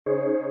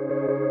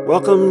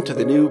Welcome to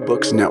the New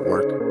Books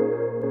Network.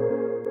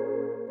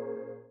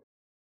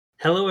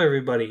 Hello,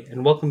 everybody,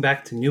 and welcome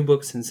back to New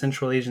Books in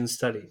Central Asian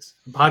Studies,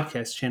 a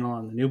podcast channel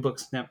on the New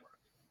Books Network.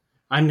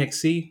 I'm Nick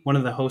C., one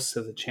of the hosts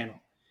of the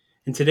channel,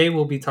 and today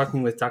we'll be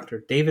talking with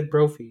Dr. David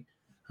Brophy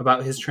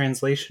about his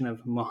translation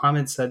of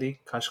Muhammad Sadiq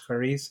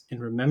Kashgari's In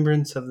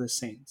Remembrance of the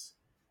Saints,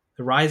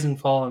 The Rise and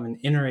Fall of an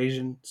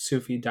Inter-Asian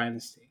Sufi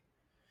Dynasty.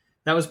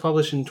 That was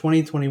published in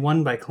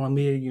 2021 by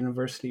Columbia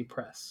University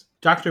Press.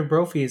 Dr.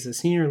 Brophy is a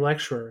senior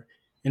lecturer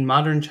in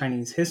modern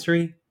Chinese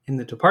history in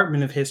the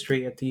Department of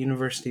History at the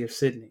University of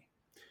Sydney,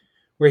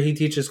 where he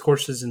teaches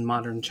courses in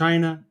modern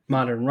China,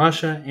 modern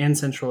Russia, and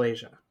Central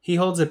Asia. He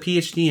holds a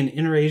PhD in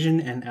Inter-Asian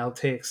and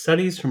Altaic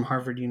Studies from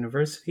Harvard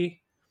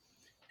University.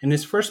 And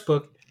his first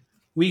book,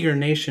 Uyghur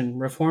Nation,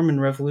 Reform and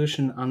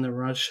Revolution on the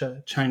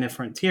Russia-China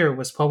Frontier,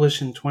 was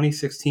published in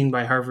 2016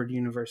 by Harvard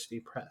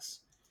University Press.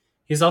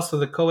 He's also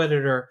the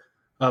co-editor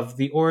of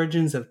The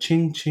Origins of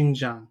Qing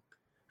Xinjiang,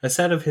 a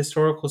set of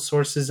historical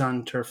sources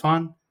on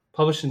Turfan,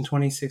 published in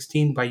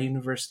 2016 by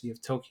University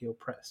of Tokyo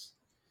Press.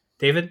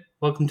 David,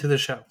 welcome to the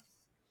show.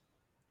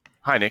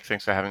 Hi, Nick.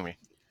 Thanks for having me.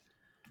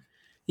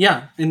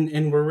 Yeah,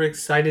 and we're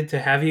excited to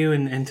have you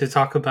and to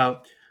talk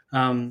about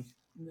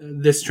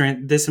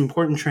this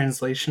important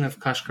translation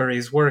of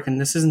Kashgari's work. And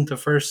this isn't the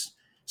first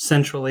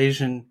Central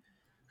Asian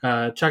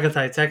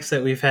Chagatai text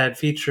that we've had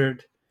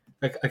featured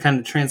a kind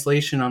of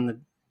translation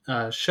on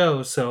the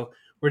show. So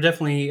we're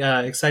definitely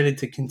excited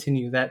to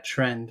continue that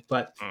trend.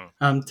 But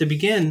to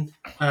begin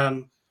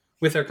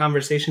with our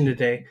conversation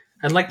today,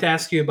 I'd like to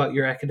ask you about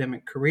your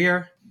academic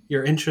career,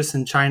 your interest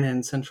in China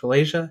and Central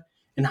Asia,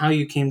 and how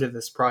you came to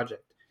this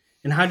project.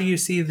 And how do you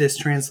see this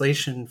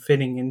translation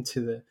fitting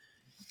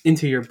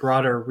into your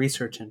broader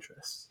research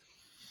interests?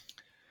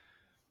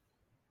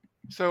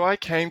 So I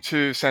came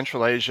to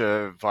Central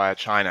Asia via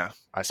China,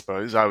 I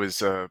suppose. I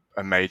was a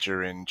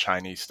major in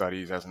Chinese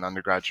studies as an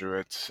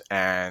undergraduate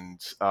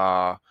and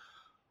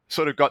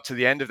sort of got to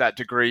the end of that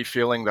degree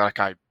feeling like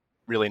I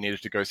really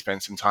needed to go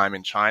spend some time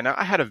in China.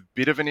 I had a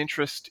bit of an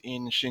interest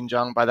in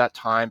Xinjiang by that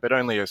time, but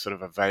only a sort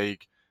of a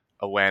vague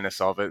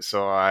awareness of it.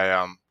 So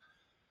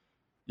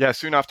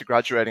soon after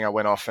graduating, I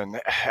went off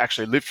and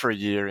actually lived for a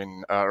year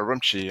in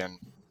Urumqi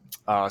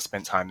and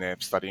spent time there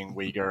studying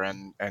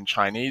Uyghur and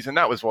Chinese. And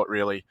that was what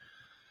really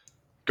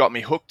got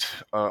me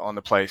hooked on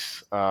the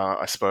place,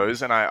 I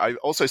suppose. And I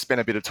also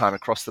spent a bit of time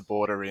across the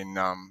border in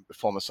the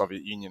former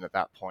Soviet Union at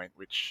that point,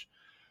 which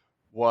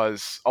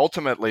was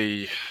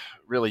ultimately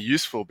really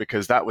useful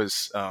because that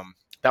was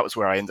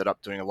where I ended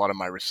up doing a lot of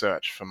my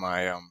research for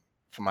my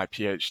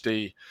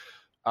PhD.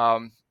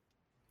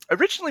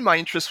 Originally, my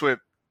interests were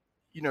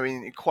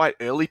in quite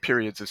early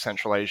periods of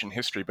Central Asian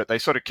history, but they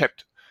sort of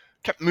kept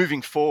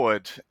moving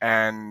forward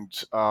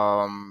and,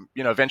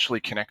 eventually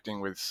connecting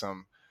with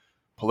some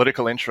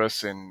political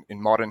interests in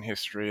modern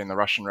history and the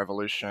Russian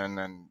Revolution.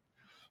 And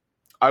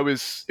it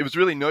was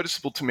really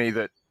noticeable to me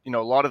that, a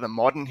lot of the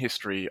modern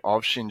history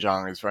of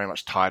Xinjiang is very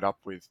much tied up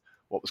with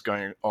what was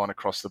going on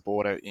across the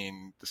border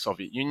in the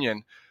Soviet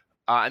Union.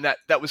 And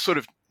that was sort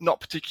of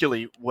not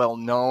particularly well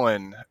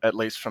known, at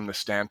least from the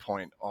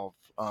standpoint of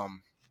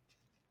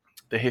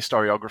the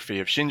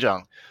historiography of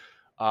Xinjiang.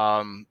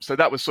 So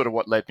that was sort of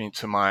what led me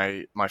to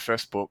my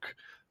first book.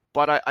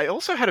 But I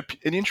also had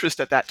an interest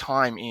at that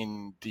time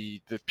in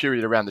the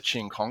period around the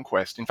Qing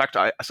conquest. In fact,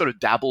 I sort of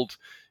dabbled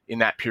in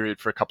that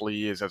period for a couple of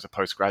years as a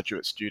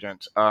postgraduate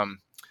student.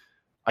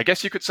 I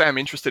guess you could say I'm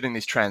interested in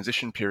these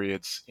transition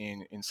periods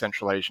in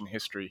Central Asian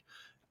history.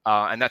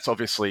 And that's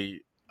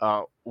obviously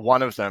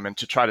one of them. And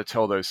to try to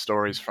tell those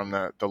stories from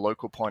the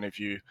local point of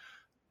view,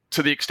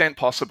 to the extent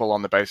possible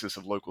on the basis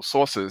of local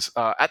sources.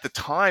 At the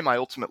time, I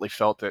ultimately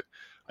felt that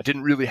I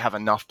didn't really have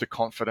enough to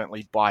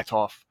confidently bite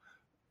off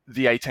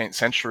the 18th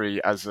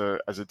century as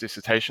a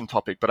dissertation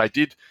topic, but I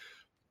did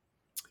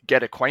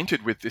get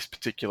acquainted with this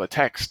particular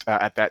text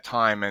at that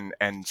time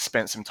and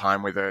spent some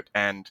time with it.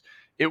 And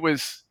it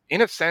was,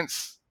 in a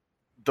sense,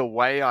 the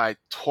way I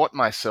taught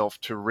myself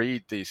to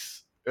read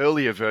this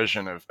earlier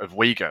version of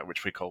Uyghur,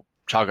 which we call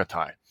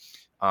Chagatai,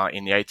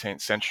 in the 18th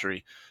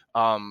century.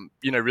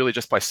 Really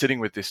just by sitting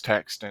with this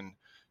text and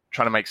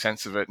trying to make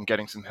sense of it and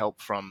getting some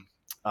help from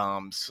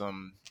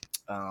some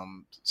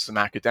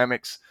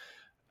academics.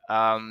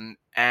 So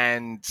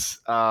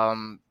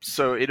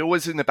it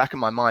always in the back of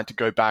my mind to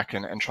go back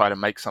and try to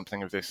make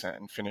something of this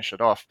and finish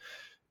it off.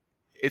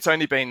 It's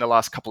only been the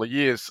last couple of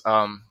years,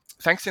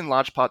 thanks in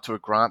large part to a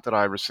grant that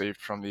I received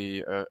from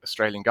the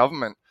Australian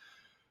government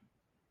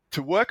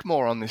to work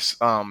more on this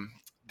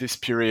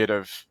period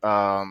of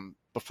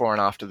before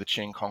and after the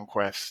Qing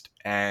conquest,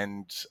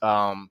 and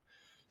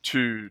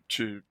to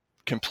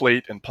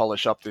complete and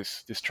polish up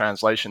this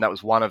translation. That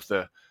was one of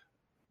the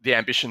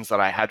ambitions that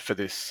I had for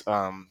this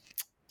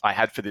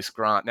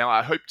grant. Now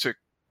I hope to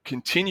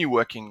continue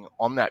working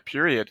on that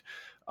period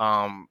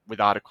with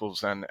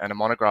articles and a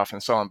monograph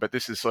and so on. But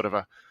this is sort of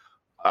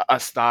a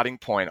starting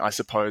point, I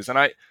suppose. And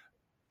as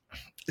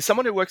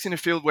someone who works in a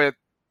field where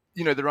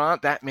there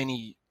aren't that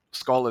many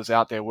scholars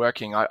out there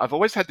working, I've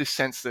always had this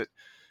sense that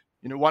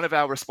one of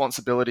our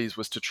responsibilities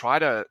was to try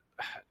to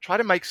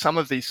make some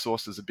of these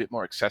sources a bit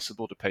more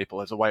accessible to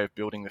people as a way of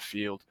building the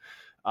field,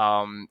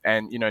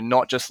 and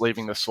not just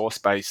leaving the source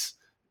base,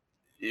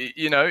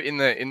 in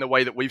the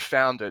way that we've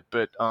found it,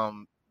 but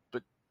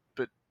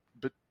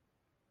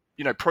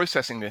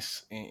processing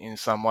this in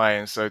some way.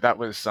 And so that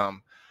was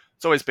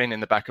it's always been in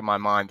the back of my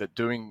mind that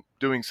doing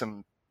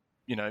some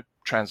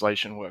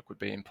translation work would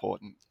be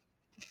important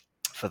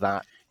for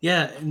that.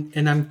 Yeah,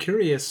 and I'm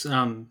curious.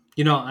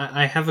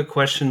 I have a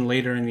question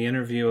later in the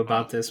interview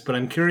about this, but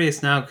I'm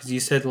curious now because you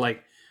said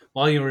like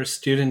while you were a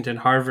student at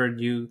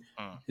Harvard, you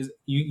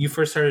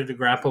first started to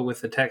grapple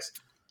with the text.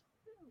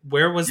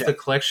 Where was the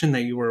collection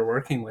that you were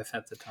working with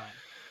at the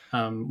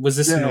time? Was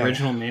this an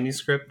original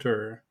manuscript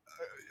or?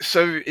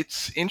 So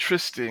it's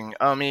interesting.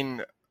 I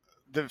mean,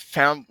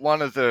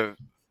 one of the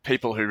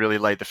people who really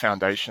laid the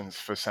foundations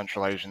for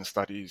Central Asian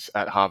studies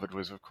at Harvard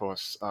was, of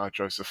course,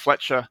 Joseph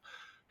Fletcher,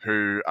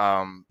 who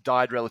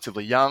died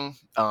relatively young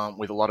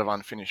with a lot of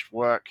unfinished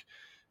work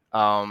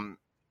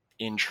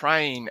in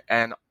train.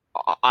 And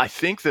I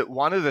think that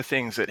one of the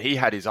things that he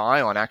had his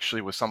eye on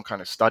actually was some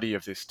kind of study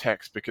of this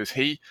text, because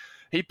he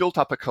built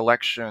up a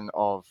collection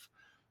of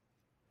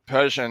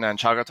Persian and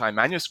Chagatai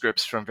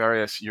manuscripts from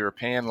various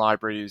European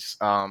libraries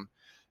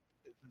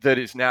that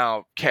is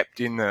now kept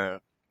in the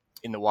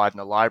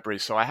Widener Library.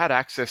 So I had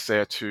access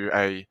there to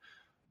a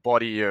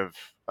body of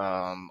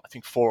I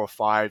think 4 or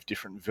 5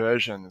 different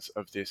versions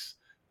of this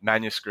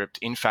manuscript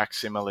in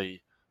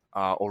facsimile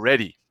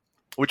already,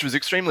 which was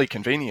extremely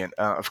convenient.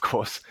 Of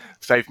course,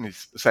 saves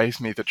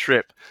me the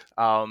trip,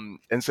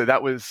 and so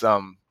that was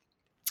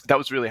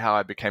really how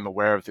I became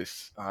aware of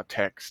this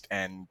text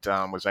and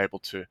was able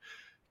to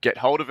get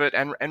hold of it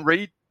and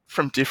read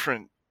from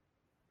different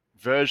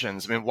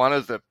versions. I mean, one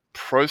of the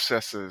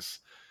processes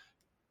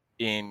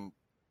in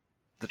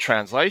the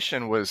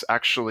translation was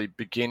actually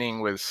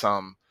beginning with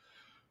some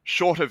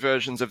shorter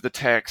versions of the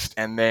text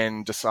and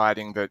then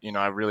deciding that,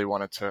 I really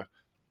wanted to,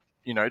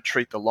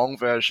 treat the long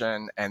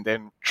version, and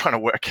then trying to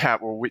work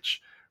out, well, which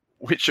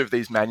of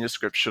these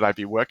manuscripts should I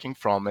be working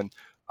from? And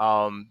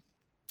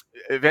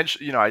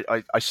eventually,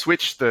 I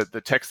switched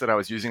the text that I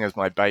was using as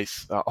my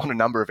base on a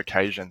number of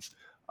occasions.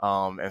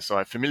 And so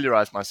I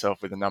familiarized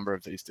myself with a number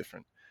of these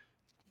different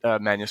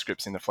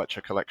manuscripts in the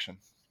Fletcher collection.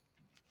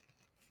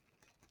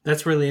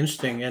 That's really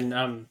interesting.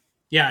 And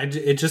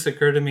it just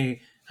occurred to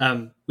me,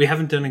 we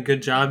haven't done a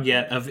good job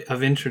yet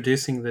of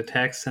introducing the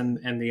text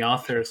and the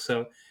author.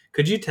 So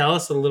could you tell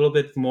us a little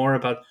bit more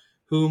about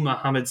who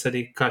Muhammad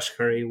Sadiq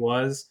Kashgari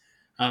was?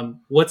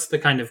 What's the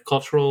kind of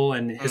cultural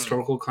and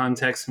historical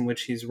context in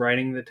which he's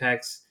writing the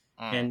text?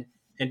 And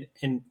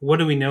what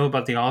do we know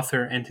about the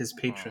author and his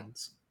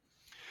patrons?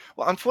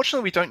 Well,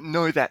 unfortunately, we don't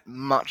know that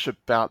much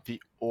about the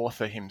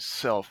author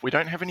himself. We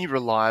don't have any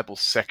reliable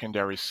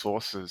secondary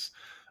sources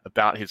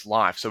about his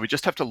life. So we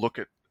just have to look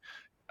at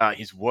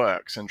his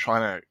works and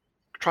try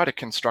to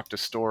construct a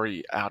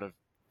story out of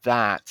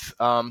that.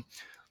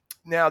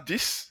 Now,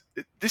 this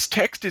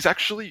text is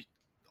actually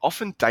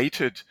often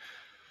dated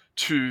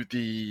to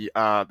the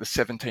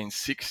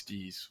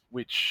 1760s,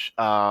 which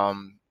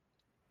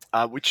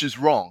is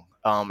wrong.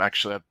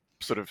 Actually, I've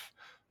sort of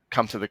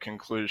come to the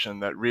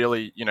conclusion that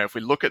really, if we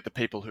look at the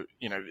people who,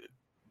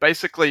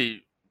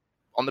 basically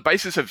on the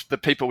basis of the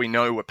people we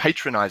know were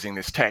patronizing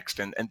this text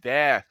and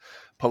their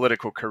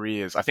political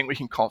careers, I think we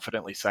can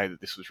confidently say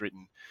that this was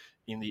written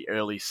in the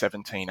early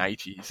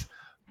 1780s.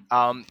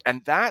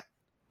 And that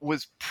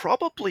was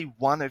probably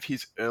one of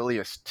his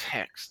earliest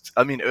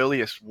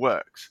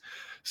works.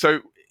 So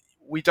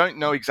we don't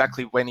know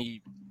exactly when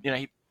he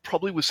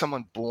probably was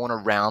someone born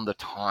around the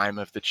time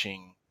of the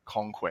Qing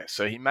conquest.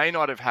 So he may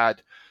not have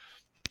had,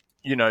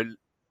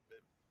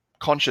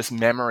 conscious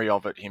memory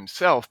of it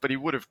himself, but he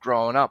would have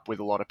grown up with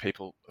a lot of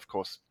people, of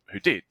course, who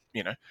did.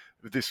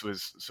 This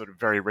was sort of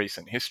very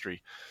recent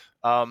history.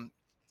 I've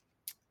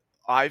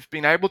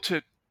been able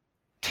to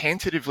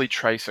tentatively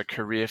trace a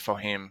career for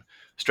him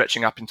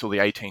stretching up until the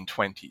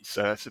 1820s.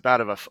 So it's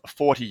about a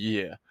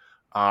 40-year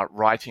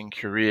writing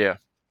career.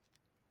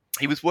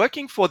 He was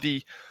working for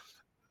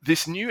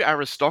this new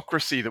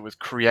aristocracy that was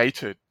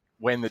created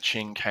when the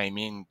Qing came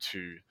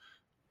into,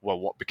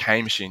 what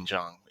became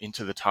Xinjiang,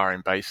 into the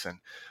Tarim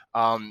Basin.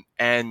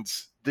 And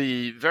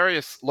the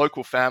various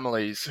local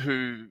families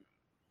who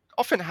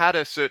often had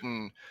a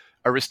certain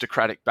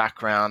aristocratic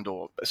background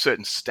or a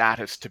certain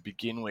status to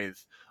begin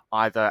with,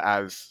 either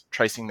as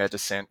tracing their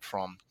descent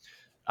from,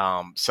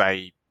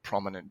 say,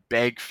 prominent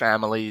Beg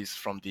families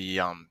from the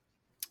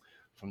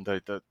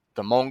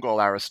Mongol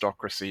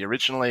aristocracy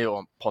originally,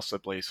 or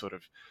possibly sort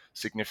of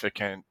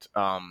significant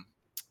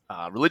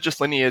religious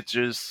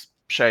lineages,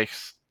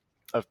 sheikhs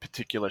of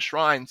particular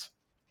shrines,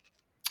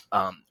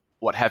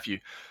 what have you.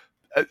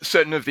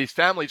 Certain of these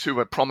families who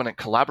were prominent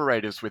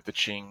collaborators with the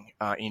Qing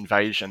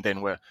invasion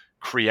then were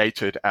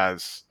created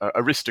as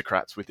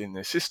aristocrats within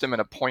their system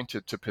and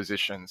appointed to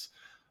positions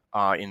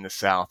in the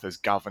south as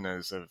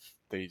governors of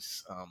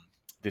these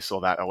this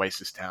or that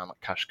oasis town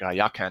like Kashgar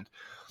Yakand.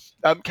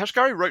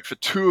 Kashgari wrote for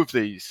 2 of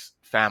these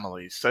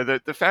families. So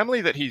the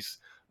family that he's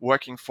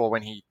working for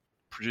when he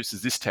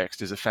produces this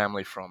text is a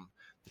family from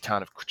the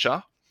town of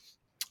Kucha.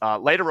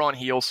 Later on,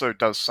 he also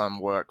does some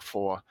work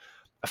for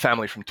a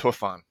family from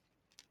Turfan,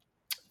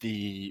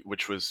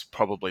 which was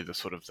probably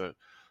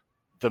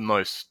the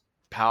most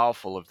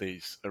powerful of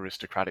these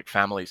aristocratic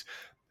families.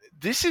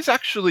 This is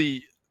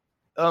actually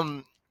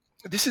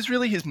this is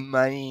really his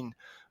main,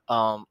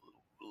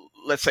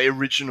 let's say,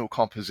 original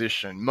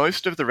composition.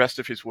 Most of the rest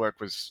of his work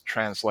was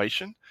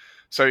translation.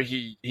 So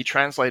he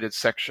translated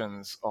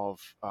sections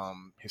of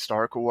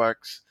historical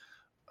works,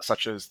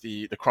 such as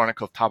the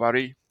Chronicle of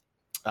Tabari,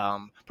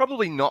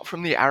 probably not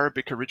from the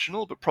Arabic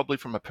original, but probably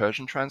from a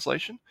Persian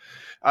translation.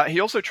 He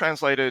also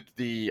translated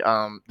the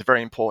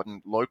very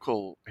important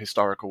local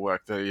historical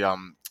work, the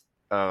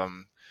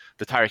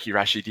Tarikh-i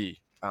Rashidi,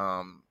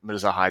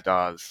 Mirza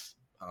Haidar's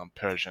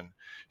Persian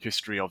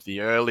history of the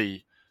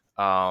early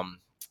part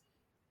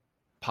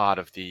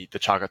of the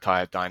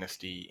Chagatai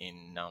dynasty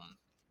in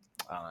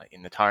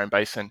the Tarim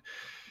Basin.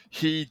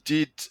 He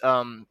did.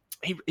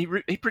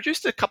 He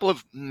produced a couple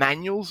of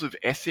manuals of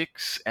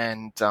ethics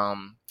and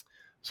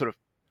sort of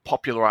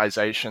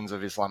popularizations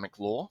of Islamic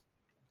law,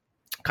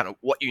 kind of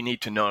what you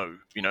need to know,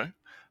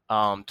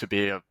 to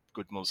be a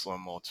good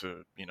Muslim or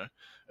to,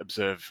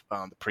 observe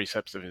the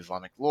precepts of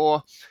Islamic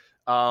law.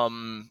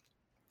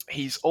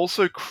 He's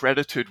also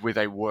credited with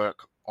a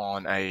work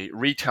on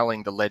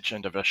retelling the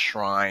legend of a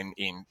shrine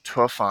in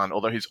Turfan,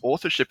 although his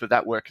authorship of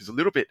that work is a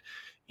little bit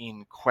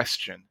in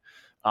question.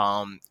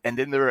 And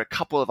then there are a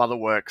couple of other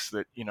works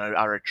that,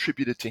 are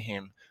attributed to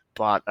him,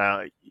 but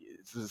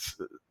there's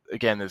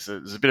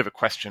a bit of a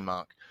question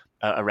mark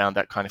around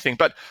that kind of thing.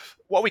 But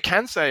what we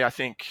can say, I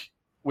think,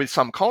 with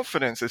some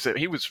confidence, is that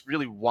he was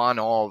really one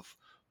of,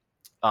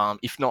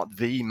 if not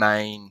the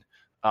main,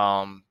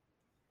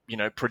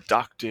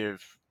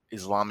 productive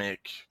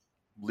Islamic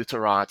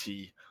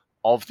literati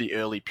of the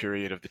early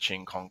period of the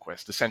Qing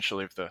conquest,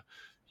 essentially of the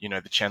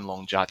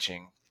Qianlong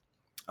Jiaqing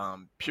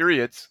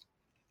periods.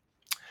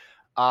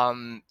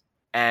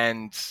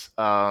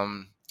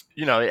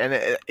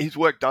 His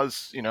work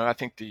does, I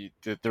think the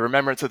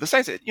Remembrance of the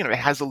Saints, it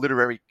has a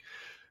literary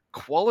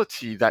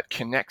quality that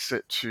connects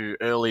it to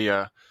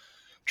earlier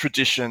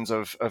traditions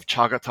of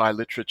Chagatai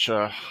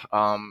literature,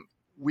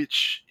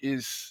 which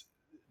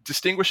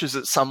distinguishes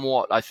it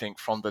somewhat, I think,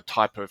 from the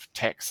type of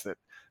texts that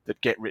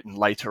get written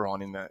later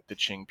on in the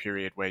Qing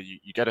period, where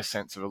you get a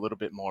sense of a little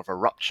bit more of a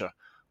rupture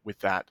with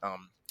that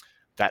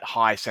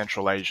high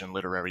Central Asian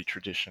literary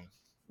tradition.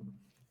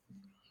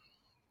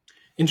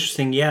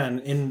 Interesting, yeah,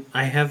 and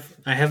I have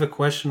a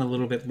question a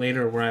little bit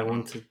later where I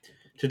want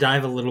to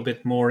dive a little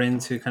bit more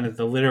into kind of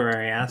the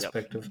literary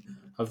aspect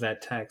of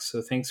that text.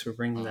 So thanks for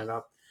bringing that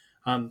up.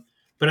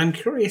 But I'm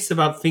curious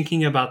about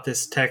thinking about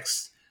this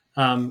text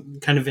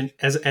kind of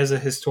as a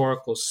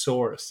historical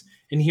source.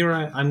 And here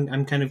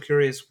I'm kind of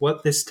curious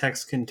what this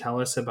text can tell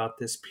us about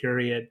this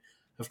period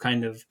of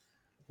kind of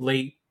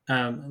late,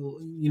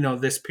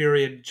 this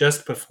period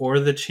just before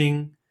the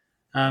Qing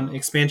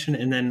expansion,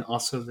 and then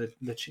also the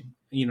Qing,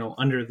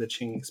 under the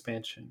Qing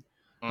expansion,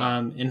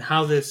 and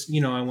how this,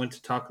 I want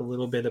to talk a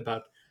little bit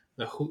about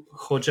the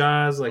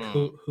Hojaz, like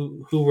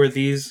who were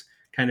these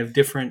kind of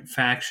different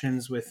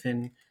factions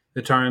within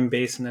the Tarim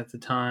Basin at the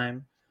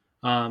time.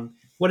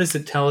 What does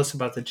it tell us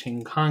about the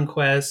Qing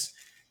conquest,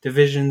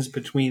 divisions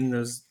between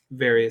those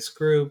various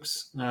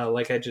groups,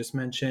 like I just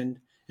mentioned,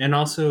 and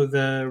also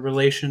the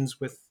relations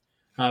with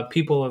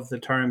people of the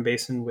Tarim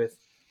Basin with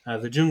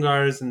the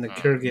Jungars and the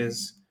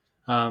Kyrgyz,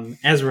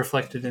 as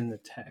reflected in the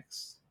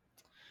text.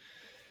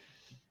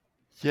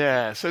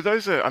 Yeah, so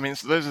those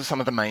are some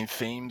of the main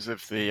themes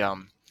of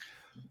the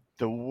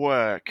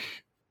work.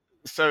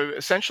 So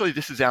essentially,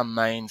 this is our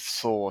main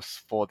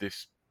source for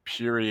this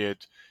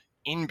period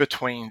in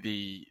between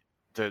the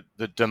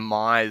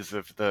demise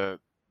of the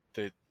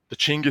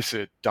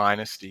Chinggisid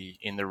dynasty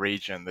in the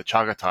region, the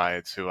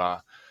Chagatayds, who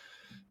are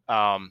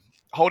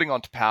holding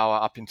on to power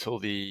up until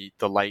the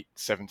late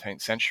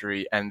 17th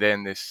century, and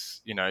then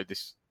this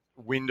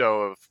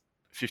window of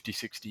 50,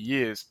 60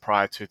 years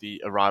prior to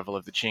the arrival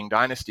of the Qing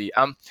dynasty.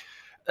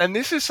 And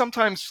this is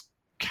sometimes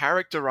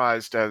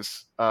characterized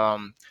as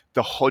the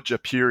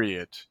Hoja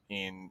period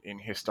in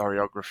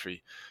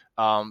historiography,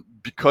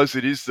 because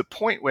it is the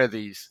point where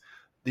these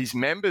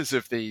members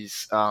of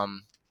these,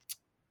 on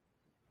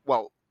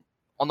the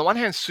one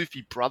hand,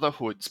 Sufi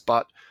brotherhoods,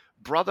 but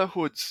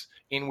brotherhoods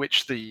in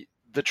which the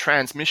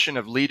transmission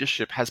of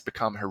leadership has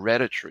become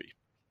hereditary.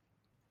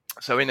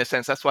 So in a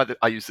sense, that's why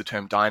I use the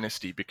term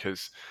dynasty,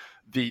 because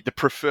the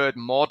preferred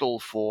model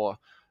for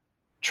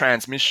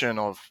transmission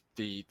of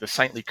the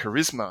saintly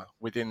charisma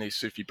within these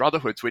Sufi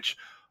brotherhoods, which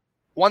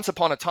once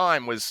upon a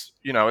time was,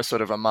 a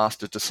sort of a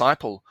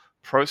master-disciple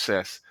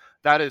process,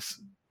 that is,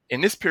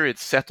 in this period,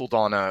 settled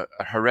on a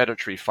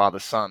hereditary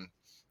father-son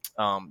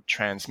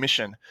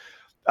transmission.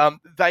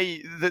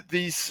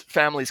 These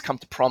families come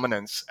to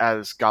prominence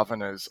as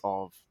governors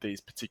of these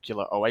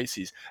particular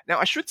oases. Now,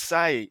 I should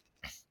say,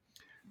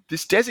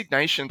 this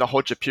designation, the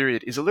Hoja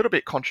period, is a little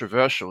bit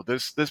controversial.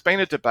 There's been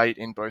a debate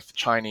in both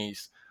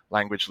Chinese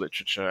language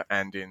literature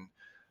and in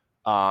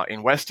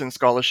in Western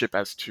scholarship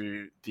as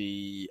to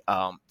the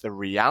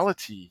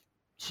reality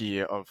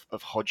here of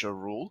Hodja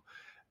rule,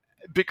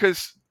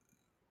 because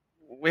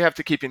we have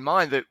to keep in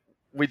mind that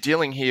we're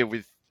dealing here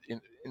with,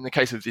 in the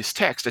case of this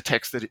text, a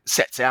text that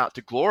sets out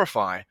to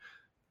glorify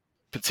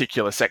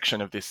particular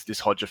section of this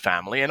Hodja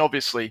family, and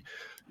obviously,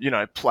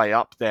 play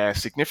up their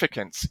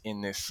significance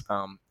in this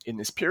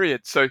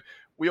period. So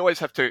we always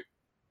have to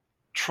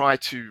try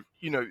to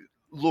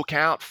look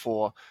out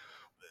for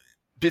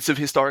bits of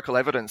historical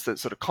evidence that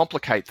sort of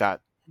complicate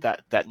that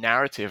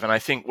narrative. And I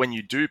think when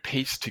you do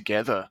piece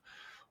together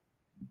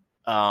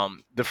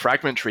the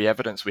fragmentary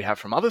evidence we have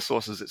from other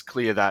sources, it's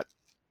clear that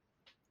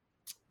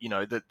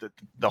that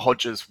the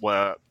Hodjas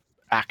were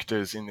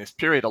actors in this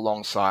period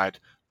alongside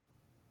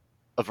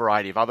a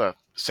variety of other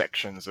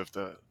sections of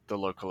the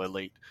local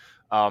elite.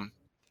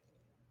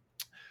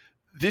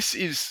 This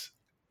is,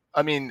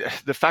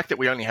 the fact that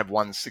we only have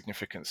one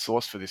significant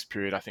source for this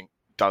period, I think,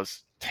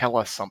 does tell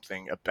us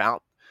something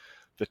about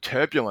the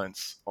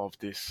turbulence of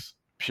this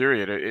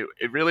period.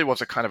 It really was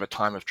a kind of a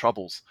time of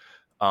troubles,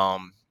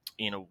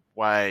 in a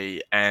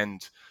way,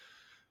 and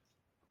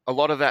a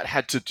lot of that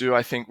had to do,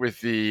 I think, with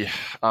the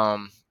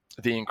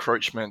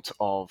encroachment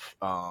of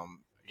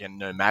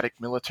nomadic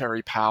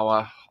military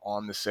power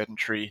on the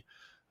sedentary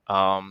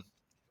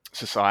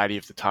society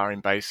of the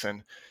Tarim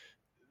Basin.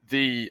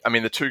 The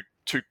two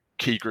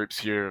key groups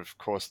here, of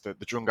course, the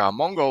Jungar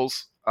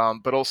Mongols,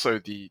 but also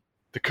the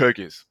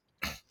Kyrgyz.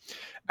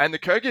 And the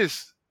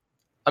Kyrgyz,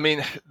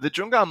 the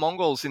Jungar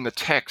Mongols in the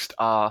text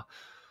are,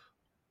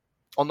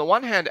 on the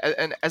one hand,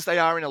 and as they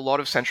are in a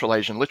lot of Central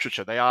Asian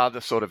literature, they are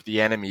the sort of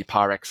the enemy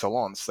par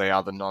excellence. They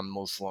are the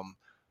non-Muslim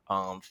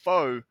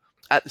foe.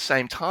 At the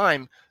same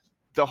time,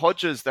 the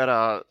Hodjas that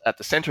are at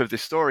the center of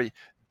this story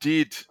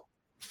did,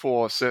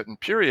 for certain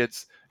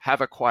periods,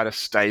 have quite a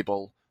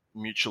stable,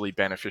 mutually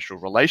beneficial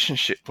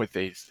relationship with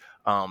these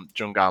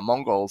Jungar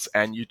Mongols,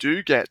 and you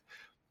do get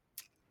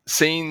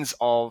scenes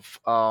of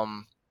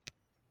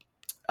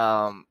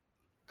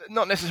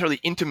not necessarily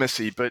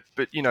intimacy, but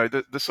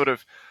the sort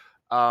of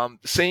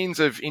scenes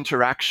of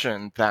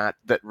interaction that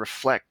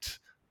reflect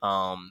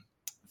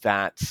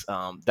that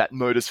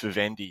modus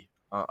vivendi,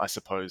 I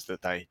suppose,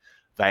 that they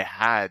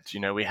had.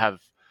 We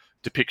have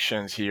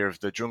depictions here of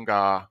the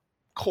Jungar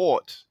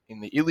court in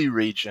the Ili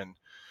region,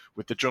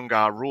 with the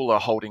Jungar ruler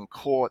holding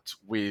court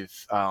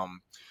with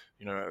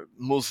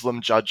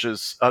Muslim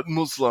judges,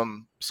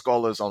 Muslim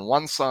scholars on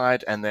one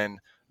side, and then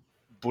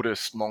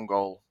Buddhist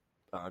Mongol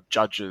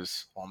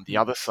judges on the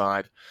other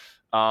side.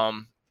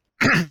 And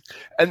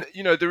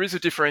there is a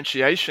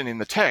differentiation in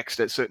the text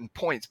at certain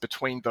points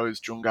between those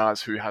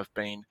Jungars who have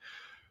been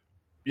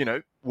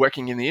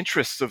working in the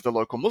interests of the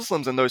local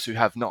Muslims and those who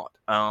have not.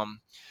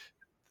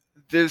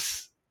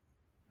 There's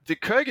the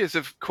Kyrgyz,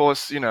 of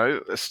course,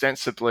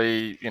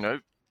 ostensibly,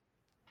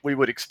 we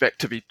would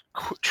expect to be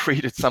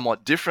treated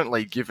somewhat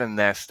differently given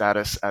their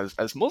status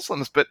as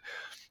Muslims. But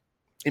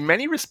in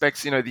many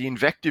respects, the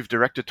invective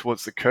directed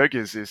towards the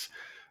Kyrgyz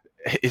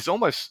is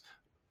almost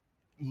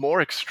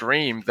more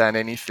extreme than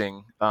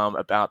anything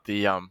about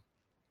the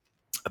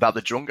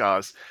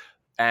Jungars.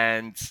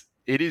 And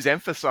it is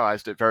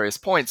emphasized at various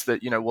points that,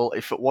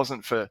 if it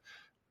wasn't for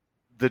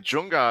the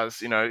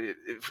Jungars,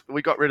 if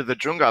we got rid of the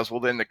Jungars, well,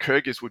 then the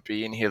Kyrgyz would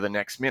be in here the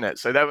next minute.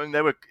 So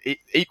they were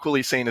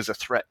equally seen as a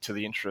threat to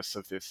the interests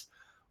of this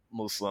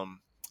Muslim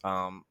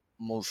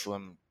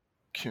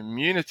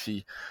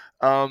community.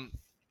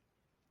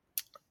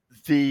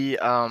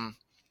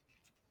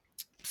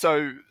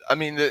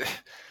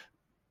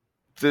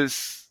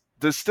 There's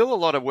still a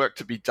lot of work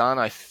to be done,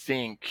 I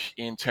think,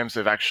 in terms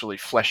of actually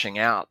fleshing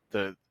out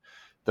the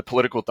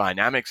political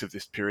dynamics of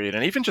this period,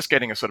 and even just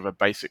getting a sort of a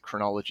basic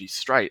chronology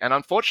straight. And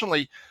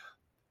unfortunately,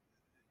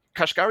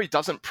 Kashgari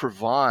doesn't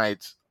provide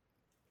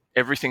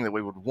everything that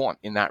we would want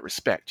in that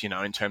respect,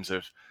 in terms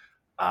of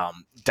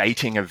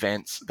dating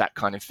events, that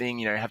kind of thing.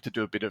 You have to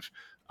do a bit of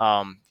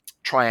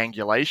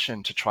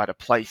triangulation to try to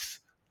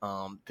place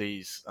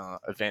these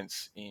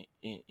events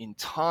in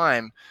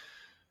time.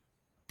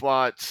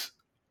 But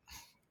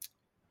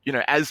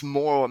as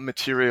more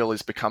material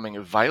is becoming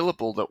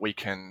available that we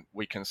can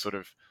sort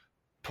of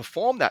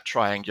perform that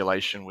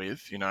triangulation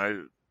with,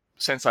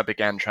 since I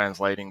began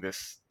translating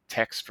this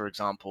text, for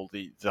example,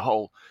 the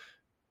whole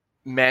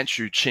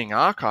Manchu Qing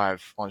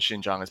archive on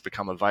Xinjiang has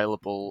become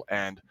available,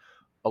 and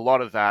a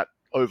lot of that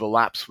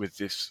overlaps with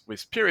this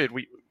period.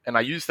 And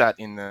I use that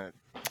in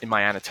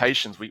my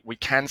annotations. We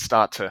can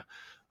start to,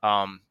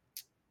 I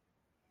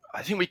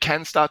think we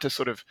can start to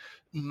sort of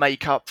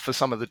make up for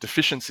some of the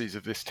deficiencies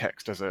of this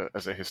text as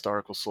a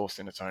historical source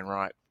in its own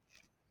right.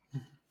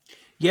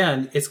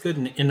 Yeah, it's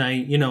good, and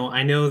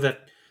I know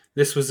that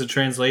this was a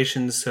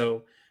translation,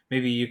 so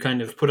maybe you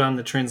kind of put on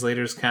the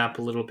translator's cap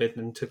a little bit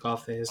and took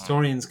off the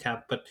historian's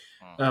cap. But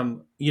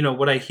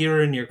what I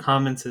hear in your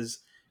comments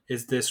is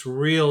this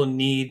real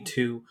need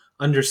to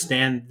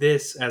understand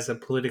this as a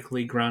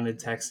politically grounded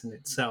text in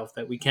itself,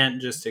 that we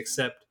can't just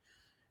accept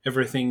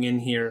everything in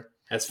here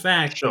as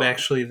fact, sure, but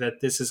actually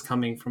that this is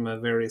coming from a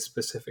very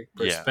specific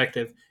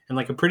perspective, and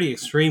like a pretty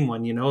extreme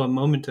one, a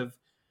moment of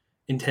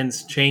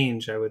intense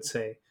change, I would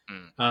say.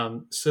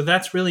 Mm. So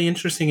that's really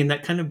interesting, and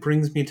that kind of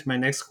brings me to my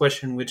next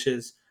question, which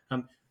is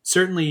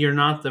certainly you're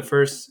not the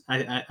first.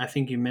 I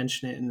think you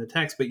mentioned it in the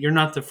text, but you're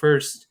not the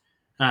first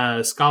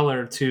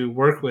scholar to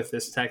work with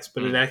this text.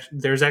 But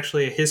there's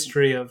actually a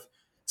history of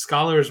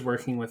scholars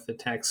working with the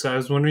text. So I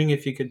was wondering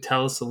if you could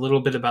tell us a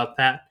little bit about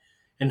that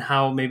and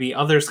how maybe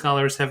other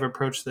scholars have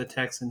approached the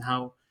text and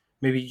how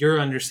maybe your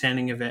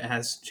understanding of it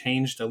has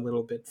changed a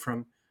little bit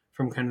from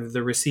kind of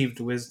the received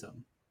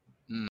wisdom.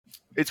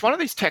 It's one of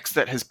these texts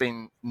that has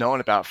been known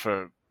about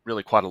for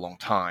really quite a long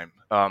time,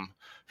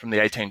 from the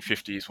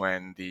 1850s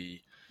when the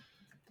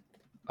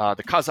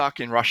Kazakh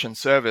in Russian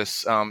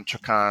service,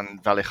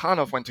 Chokan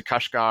Valikhanov, went to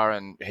Kashgar,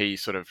 and he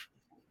sort of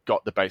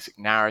got the basic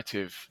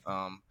narrative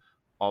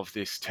of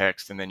this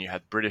text. And then you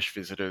had British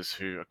visitors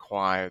who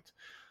acquired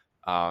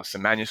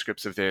some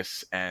manuscripts of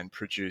this and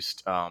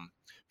produced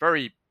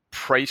very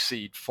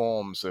pre-seed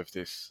forms of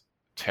this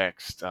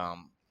text.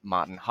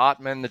 Martin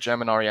Hartmann, the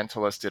German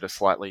Orientalist, did a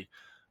slightly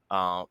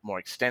more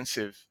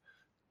extensive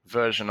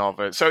version of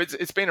it. So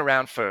it's been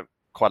around for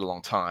quite a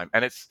long time,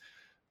 and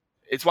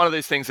it's one of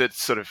these things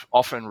that's sort of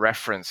often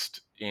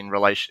referenced in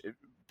relation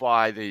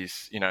by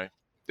these,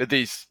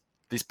 these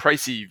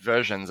Précy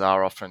versions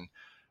are often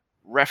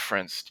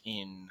referenced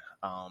in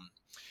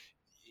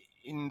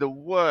the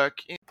work.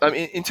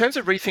 In terms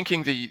of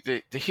rethinking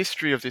the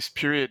history of this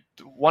period,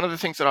 one of the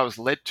things that I was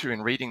led to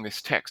in reading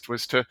this text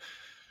was to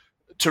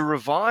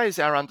revise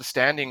our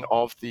understanding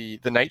of the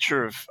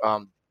nature of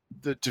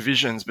the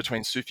divisions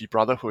between Sufi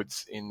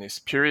brotherhoods in this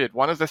period.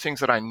 One of the things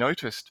that I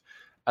noticed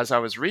as I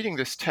was reading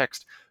this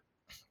text,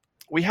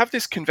 we have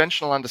this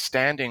conventional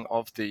understanding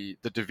of the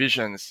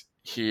divisions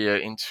here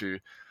into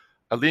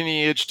a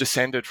lineage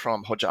descended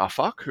from Hoja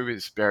Afak, who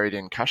is buried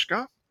in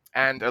Kashgar,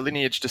 and a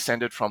lineage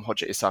descended from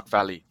Hoja Ishaq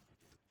Vali.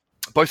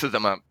 Both of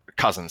them are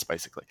cousins,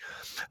 basically.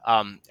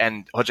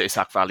 And Hoja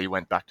Ishaq Vali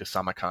went back to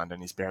Samarkand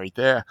and is buried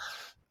there.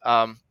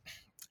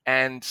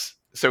 And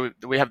so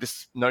we have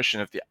this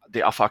notion of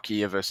the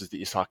Afakiya versus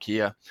the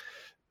Ishaqiya.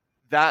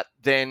 That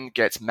then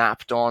gets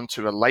mapped on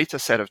to a later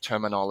set of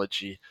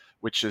terminology,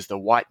 which is the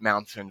White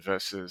Mountain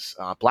versus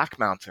Black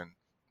Mountain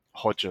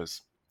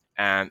Hodjas.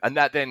 And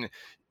that then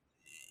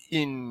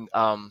in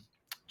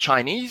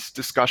Chinese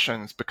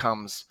discussions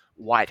becomes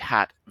White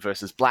Hat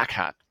versus Black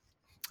Hat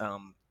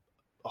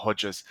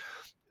Hodjas.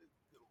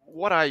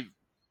 What I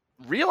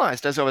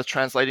realized as I was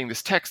translating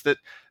this text, that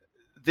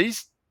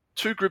these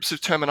two groups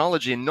of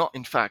terminology are not,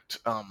 in fact,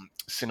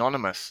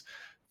 synonymous.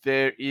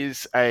 There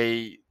is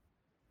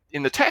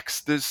in the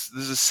text, there's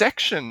a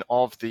section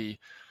of the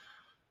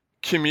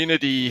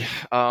community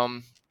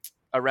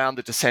around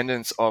the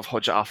descendants of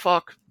Hoja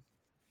Afak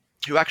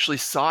who actually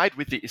side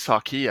with the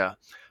Ishaqiya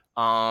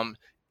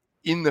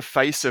in the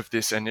face of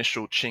this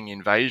initial Qing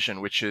invasion,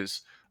 which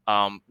is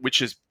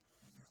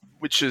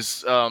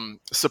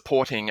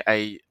supporting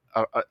a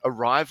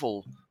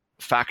rival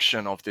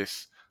faction of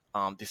this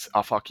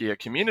Afakiya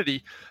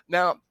community.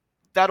 Now,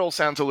 that all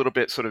sounds a little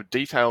bit sort of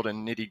detailed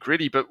and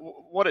nitty-gritty, but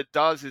what it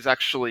does is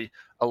actually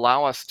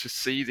allow us to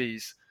see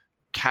these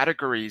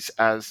categories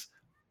as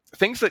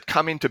things that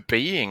come into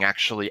being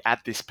actually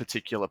at this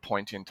particular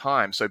point in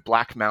time. So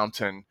Black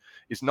Mountain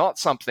is not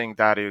something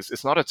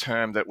it's not a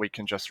term that we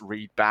can just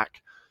read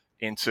back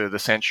into the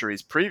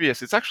centuries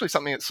previous. It's actually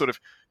something that's sort of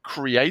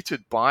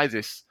created by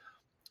this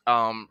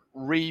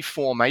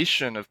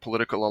reformation of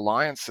political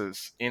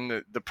alliances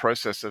in the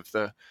process of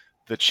the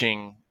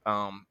Qing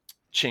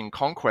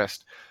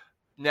conquest.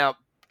 Now,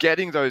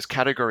 getting those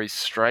categories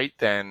straight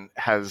then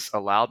has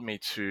allowed me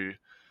to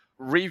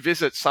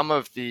revisit some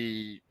of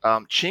the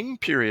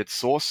Qing period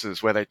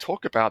sources where they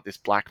talk about this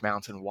Black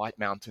Mountain, White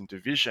Mountain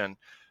division,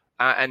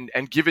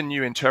 and give a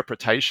new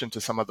interpretation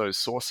to some of those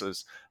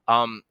sources,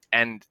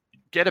 and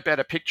get a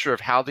better picture of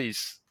how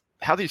these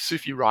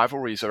Sufi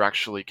rivalries are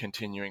actually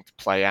continuing to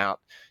play out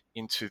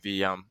into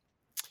the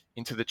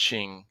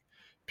Qing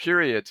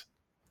period.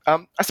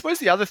 I suppose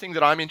the other thing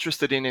that I'm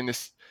interested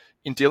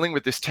in dealing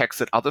with this text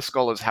that other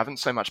scholars haven't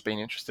so much been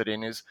interested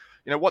in is,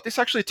 what this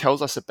actually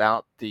tells us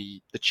about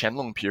the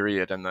Qianlong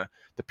period and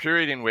the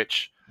period in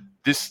which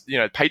this,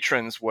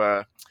 patrons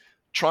were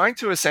trying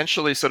to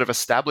essentially sort of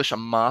establish a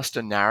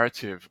master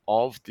narrative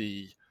of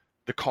the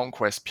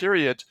conquest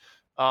period,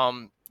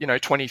 20,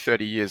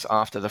 30 years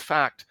after the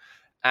fact,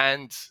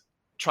 and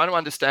trying to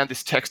understand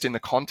this text in the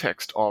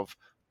context of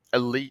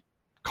elite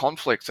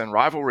conflicts and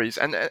rivalries,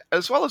 and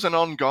as well as an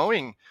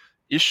ongoing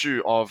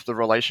issue of the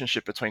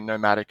relationship between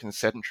nomadic and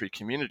sedentary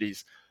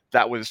communities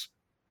that was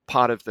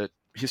part of the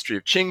history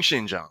of Qing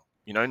Xinjiang,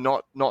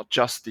 not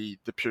just the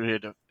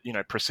period of,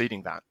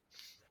 preceding that.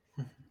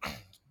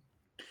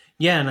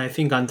 Yeah, and I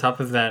think on top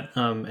of that,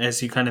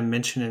 as you kind of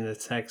mentioned in the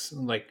text,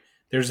 like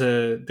there's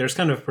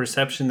kind of a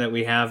perception that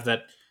we have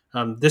that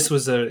this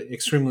was a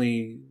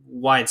extremely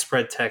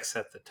widespread text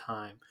at the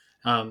time.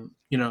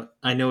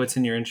 I know it's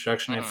in your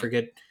introduction. I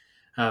forget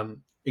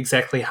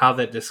exactly how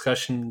that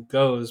discussion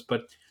goes,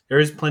 but there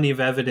is plenty of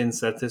evidence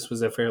that this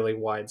was a fairly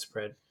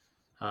widespread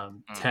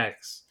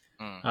text.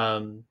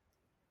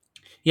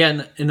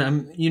 Yeah,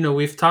 and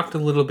we've talked a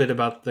little bit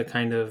about the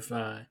kind of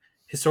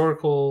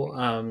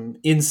historical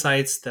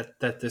insights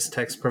that this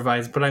text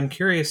provides, but I'm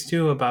curious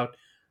too about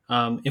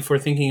if we're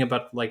thinking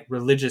about like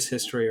religious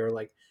history or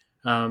like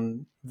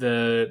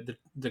the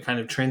kind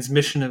of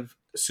transmission of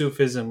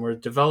Sufism or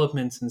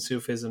developments in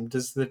Sufism.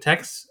 Does the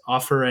text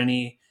offer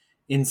any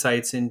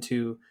insights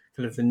into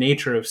kind of the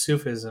nature of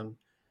Sufism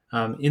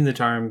in the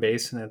Tarim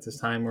Basin at this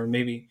time, or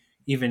maybe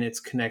even its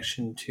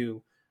connection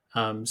to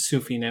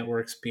Sufi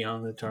networks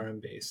beyond the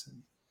Tarim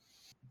Basin?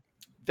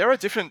 There are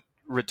different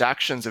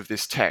redactions of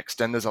this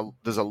text, and there's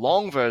a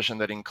long version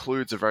that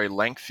includes a very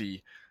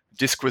lengthy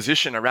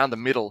disquisition around the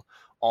middle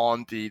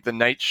on the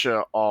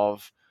nature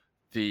of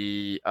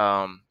the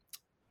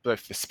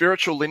both the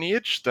spiritual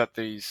lineage that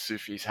these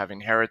Sufis have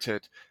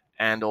inherited,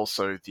 and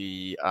also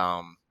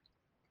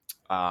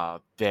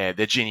their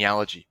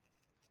genealogy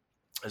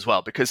as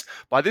well. Because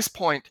by this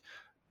point,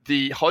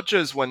 the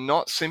Hodjas were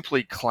not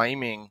simply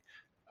claiming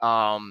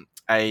a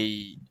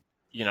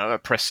a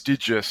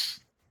prestigious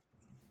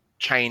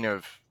chain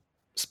of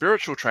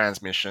spiritual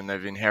transmission.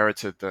 They've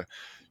inherited the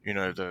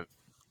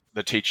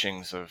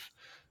teachings of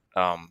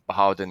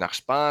Bahauddin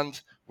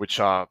Naqshband,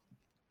 which are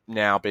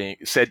now being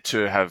said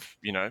to have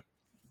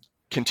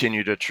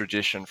continued a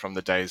tradition from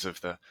the days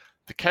of the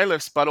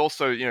caliphs, but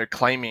also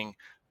claiming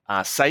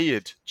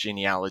Sayyid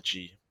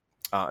genealogy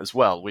as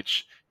well,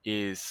 which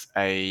is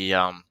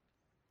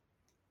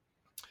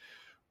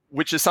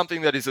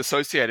something that is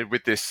associated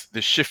with this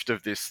shift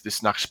of this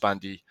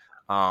Naqshbandi,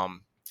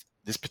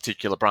 this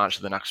particular branch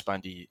of the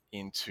Naqshbandi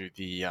into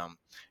the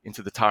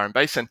Tarim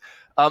Basin.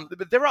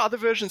 But there are other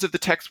versions of the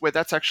text where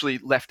that's actually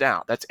left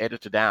out, that's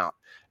edited out.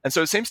 And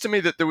so it seems to me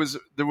that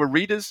there were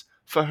readers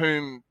for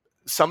whom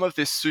some of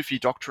this Sufi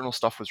doctrinal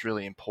stuff was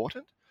really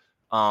important,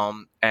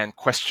 and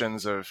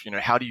questions of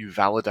how do you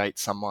validate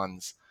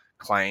someone's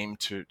claim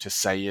to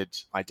Sayyid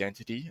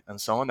identity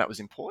and so on. That was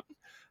important.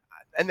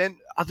 And then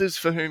others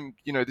for whom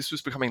this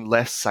was becoming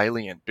less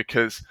salient,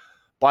 because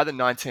by the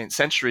 19th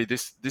century,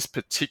 this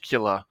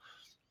particular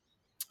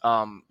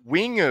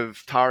wing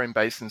of Tarim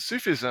Basin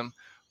Sufism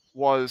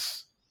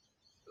was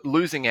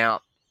losing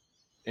out,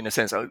 in a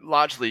sense,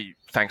 largely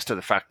thanks to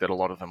the fact that a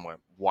lot of them were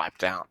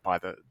wiped out by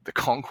the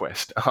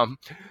conquest.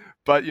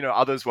 But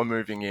others were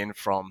moving in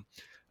from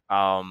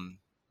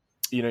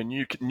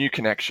new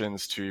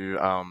connections to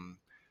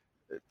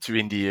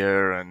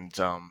India and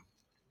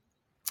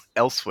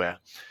elsewhere.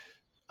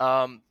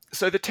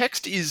 So the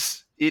text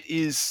it's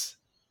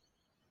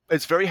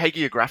very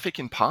hagiographic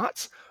in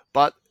parts,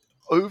 but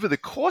over the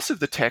course of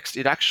the text,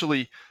 it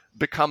actually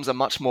becomes a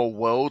much more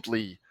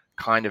worldly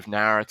kind of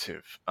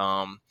narrative.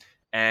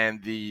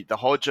 And the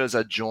Hodjas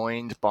are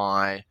joined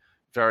by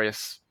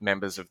various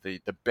members of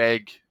the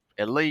Beg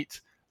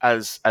elite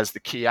as the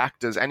key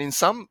actors, and in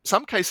some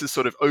cases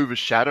sort of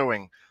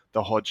overshadowing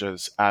the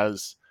Hodjas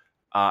as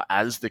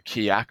the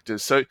key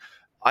actors. So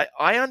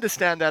I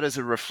understand that as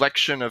a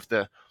reflection of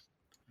the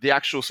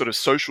actual sort of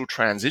social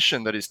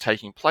transition that is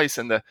taking place,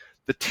 and the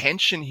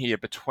tension here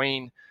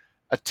between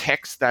a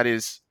text that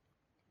is,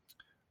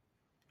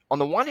 on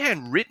the one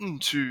hand, written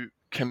to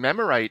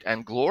commemorate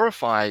and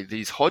glorify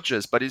these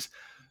Hodjas, but is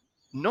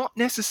not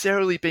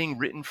necessarily being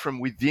written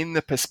from within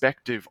the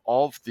perspective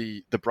of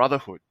the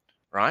Brotherhood,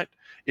 right?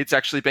 It's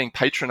actually being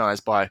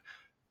patronized by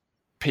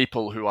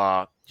people who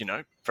are,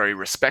 very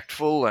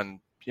respectful and,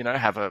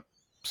 have a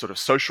sort of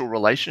social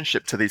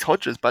relationship to these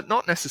Hodjas, but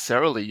not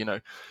necessarily,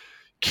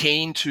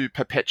 keen to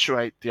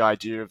perpetuate the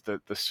idea of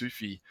the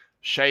Sufi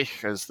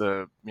sheikh as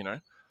the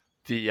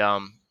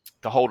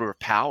holder of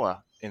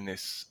power in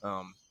this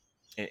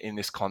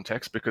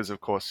context, because of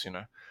course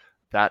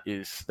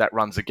that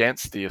runs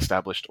against the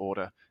established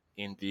order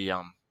in the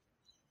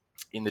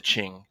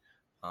Qing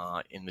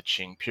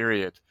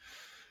period.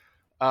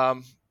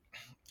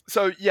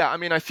 So yeah, I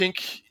mean, I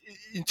think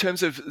in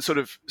terms of sort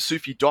of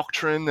Sufi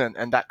doctrine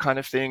and that kind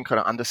of thing, kind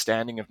of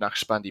understanding of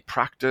Naqshbandi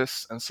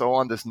practice and so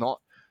on, there's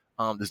not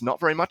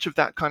very much of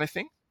that kind of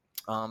thing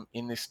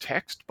in this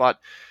text. But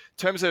in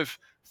terms of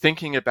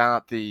thinking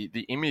about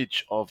the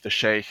image of the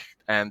sheikh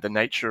and the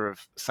nature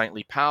of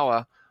saintly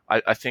power,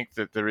 I think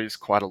that there is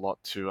quite a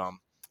lot to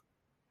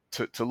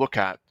look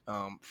at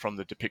from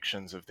the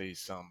depictions of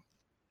these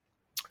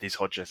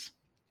Hodjas.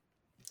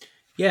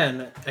 Yeah,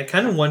 and I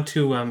kind of want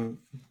to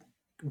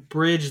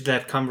bridge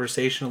that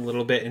conversation a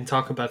little bit and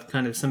talk about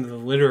kind of some of the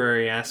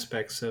literary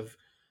aspects of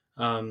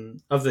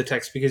the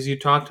text, because you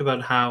talked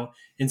about how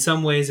in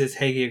some ways it's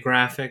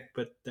hagiographic,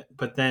 but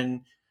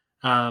then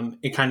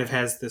it kind of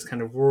has this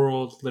kind of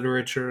world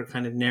literature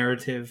kind of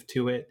narrative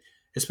to it,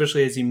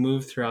 especially as you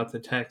move throughout the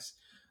text.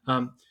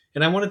 And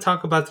I want to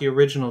talk about the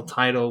original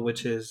title,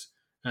 which is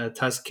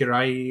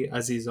Tazkirai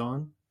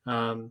Azizon.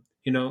 And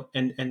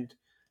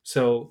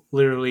so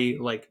literally,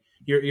 like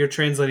you're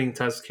translating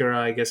Tazkira,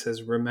 I guess,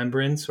 as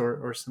remembrance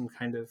or some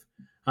kind of.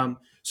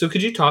 So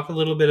could you talk a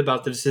little bit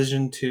about the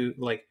decision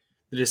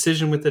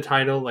with the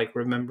title, like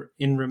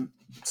in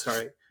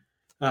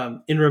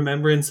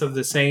remembrance of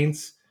the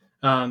saints,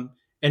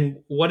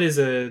 And what is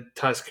a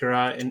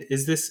tazkira? And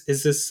is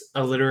this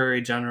a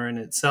literary genre in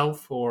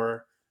itself,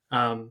 or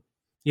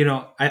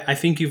I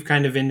think you've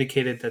kind of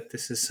indicated that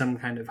this is some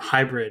kind of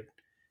hybrid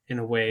in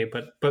a way,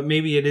 but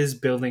maybe it is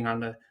building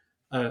on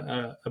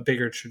a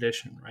bigger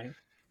tradition, right?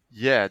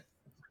 Yeah,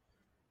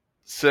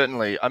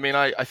 certainly. I mean,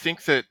 I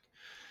think that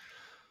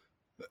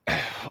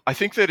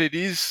it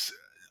is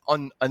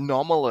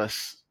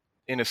anomalous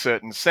in a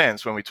certain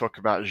sense when we talk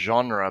about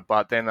genre,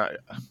 but then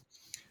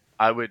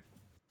I would,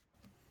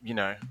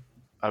 I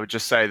would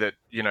just say that,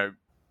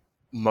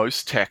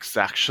 most texts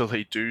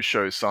actually do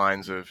show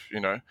signs of,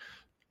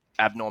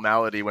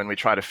 abnormality when we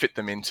try to fit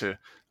them into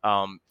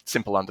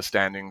simple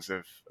understandings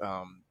of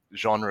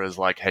genres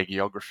like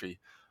hagiography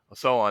or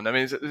so on. I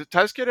mean,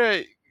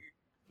 tazkira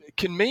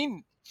can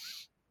mean,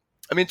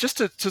 I mean, just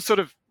to sort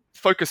of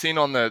focus in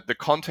on the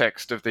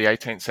context of the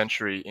 18th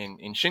century in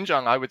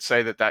Xinjiang, I would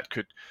say that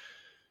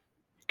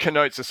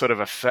connotes a sort of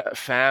a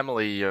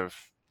family of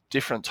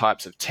different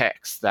types of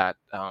texts that,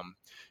 on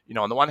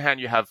the one hand,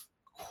 you have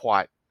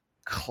quite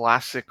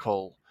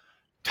classical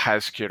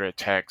tazkira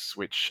texts,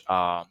 which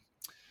are,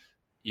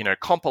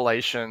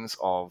 compilations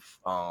of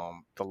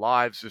the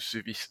lives of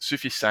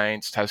Sufi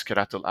saints,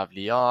 Tazkiratul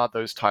Awliya,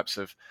 those types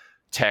of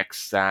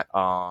texts that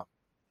are,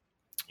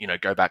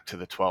 go back to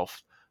the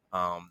 12th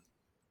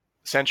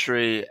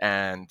century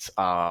and,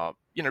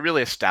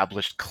 really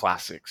established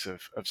classics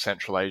of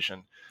Central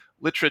Asian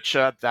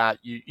literature that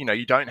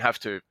you don't have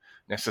to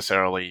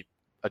necessarily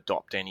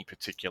adopt any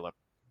particular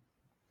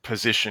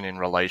position in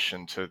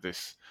relation to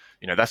this.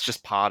 That's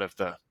just part of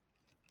the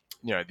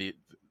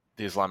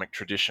Islamic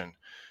tradition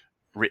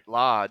writ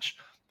large.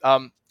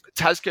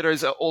 Tazkira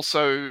is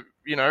also,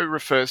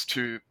 refers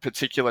to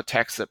particular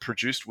texts that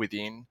produced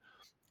within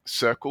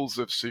circles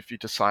of Sufi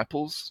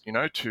disciples,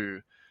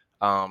 to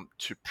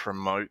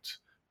promote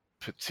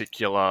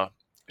particular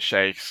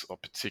sheikhs or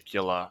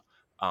particular,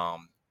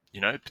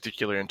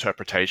 particular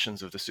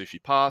interpretations of the Sufi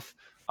path.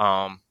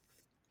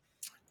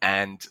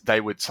 And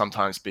they would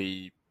sometimes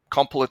be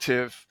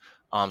compilative,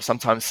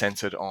 sometimes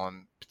centered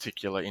on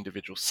particular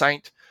individual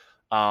saint,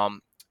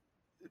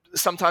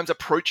 sometimes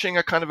approaching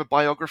a kind of a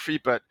biography,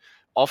 but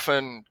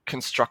often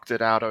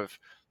constructed out of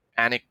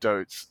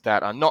anecdotes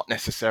that are not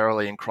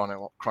necessarily in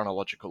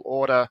chronological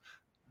order.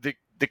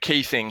 The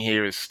key thing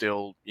here is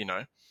still,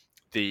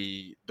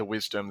 the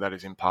wisdom that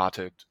is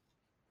imparted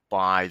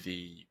by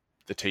the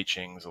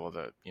teachings or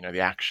the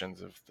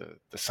actions of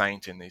the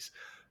saint in these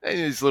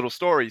little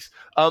stories.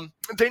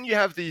 Then you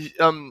have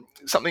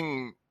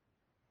something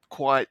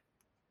quite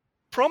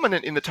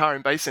prominent in the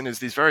Tarim Basin is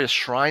these various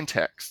shrine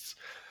texts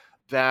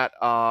that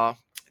are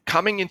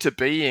coming into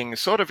being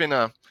sort of in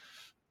a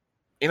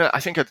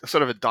I think a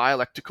sort of a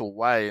dialectical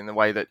way, in the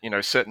way that,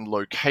 certain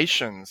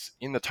locations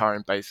in the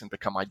Tarim Basin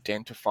become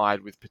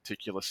identified with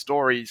particular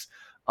stories,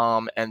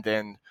 and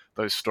then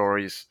those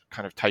stories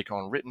kind of take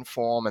on written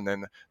form, and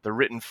then the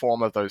written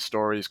form of those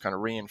stories kind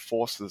of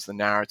reinforces the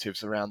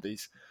narratives around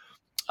these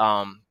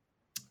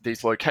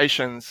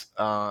locations,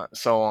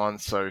 so on.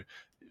 So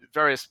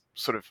various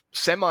sort of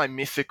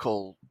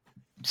semi-mythical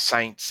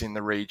saints in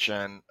the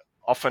region,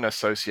 often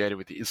associated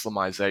with the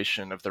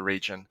Islamization of the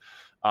region.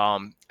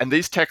 And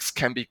these texts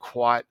can be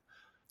quite,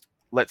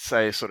 let's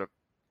say, sort of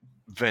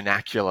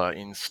vernacular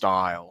in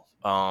style,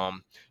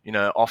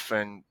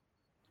 often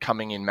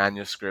coming in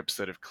manuscripts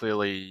that have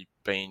clearly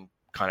been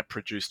kind of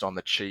produced on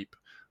the cheap,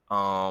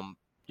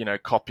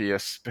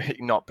 copyists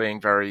not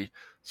being very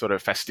sort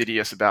of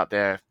fastidious about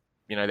their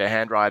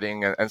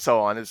handwriting and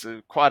so on. Is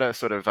quite a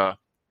sort of a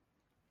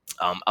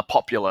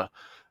popular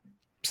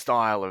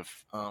style of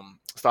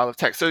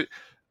text. So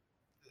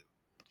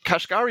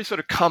Kashgari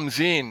sort of comes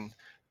in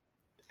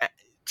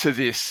to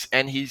this,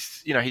 and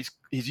he's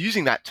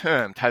using that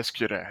term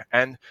tazkira.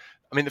 And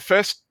I mean, the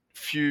first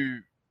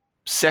few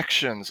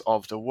sections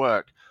of the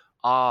work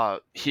are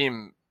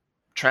him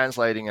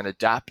translating and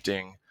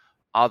adapting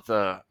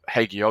other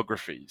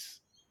hagiographies.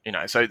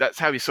 So that's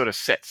how he sort of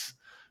sets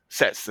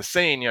the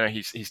scene.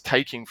 He's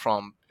taking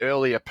from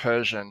earlier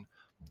Persian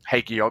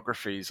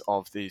hagiographies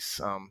of this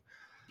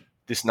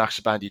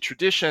Naqshbandi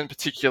tradition,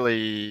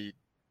 particularly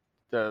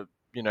the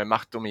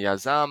Makhdumi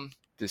Azam,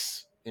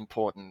 this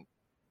important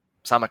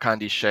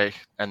Samarkandi sheikh,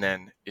 and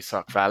then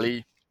Ishaq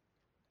Vali.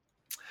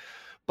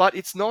 But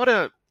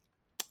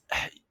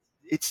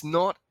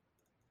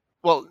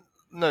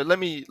let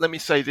me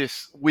say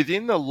this.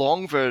 Within the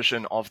long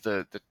version of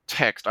the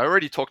text, I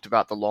already talked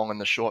about the long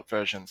and the short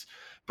versions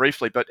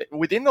briefly, but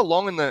within the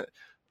long and the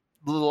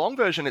long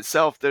version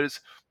itself,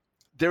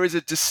 there is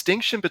a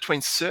distinction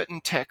between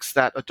certain texts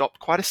that adopt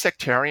quite a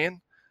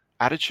sectarian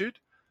attitude,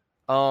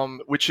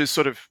 which is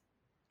sort of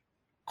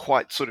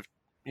quite sort of,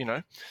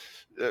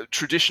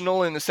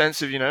 traditional in the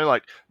sense of,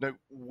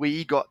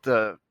 we got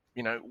the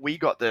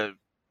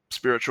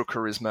spiritual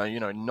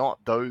charisma,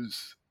 not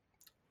those,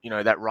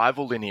 that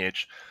rival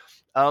lineage.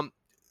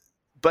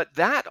 But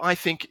that, I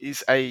think,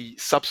 is a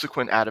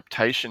subsequent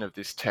adaptation of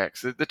this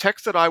text. The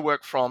text that I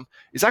work from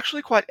is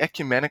actually quite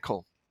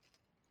ecumenical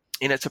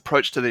in its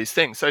approach to these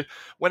things. So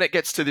when it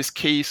gets to this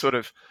key sort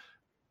of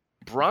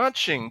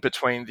branching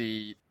between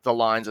the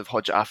lines of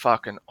Hoja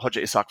Afak and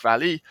Hoja Ishaq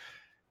Valley,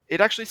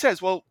 it actually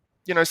says, well,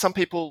 some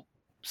people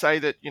say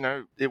that,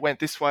 it went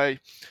this way.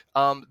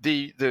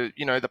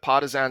 The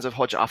partisans of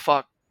Hoja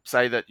Afak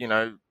say that,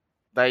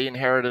 they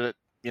inherited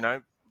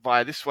it,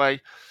 via this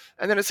way.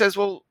 And then it says,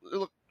 well,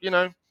 look,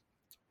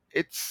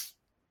 it's,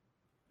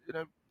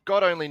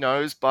 God only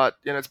knows, but,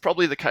 it's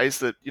probably the case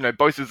that,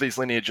 both of these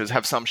lineages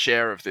have some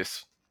share of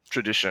this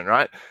tradition,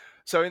 right?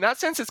 So in that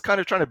sense, it's kind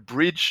of trying to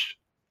bridge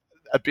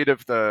a bit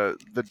of the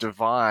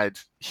divide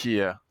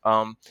here,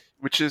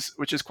 which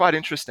is quite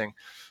interesting.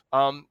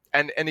 And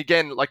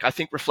again, like, I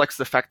think reflects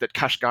the fact that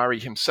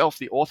Kashgari himself,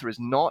 the author, is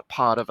not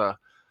part of a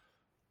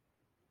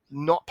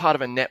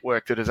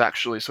network that is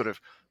actually sort of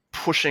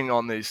pushing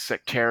on these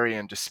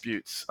sectarian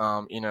disputes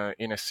in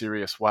a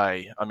serious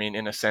way. I mean,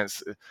 in a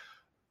sense,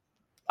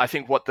 I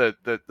think what the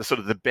sort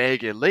of the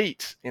Beg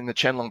elite in the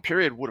Qianlong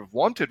period would have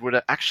wanted would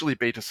actually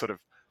be to sort of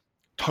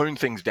tone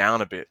things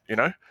down a bit,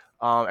 and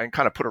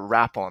kind of put a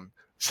wrap on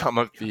some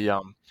of the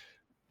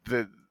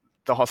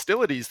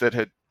hostilities that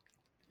had,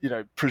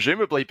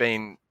 presumably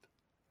been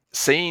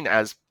seen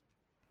as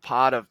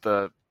part of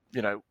the,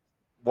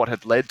 what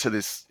had led to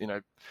this,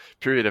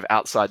 period of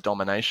outside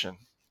domination.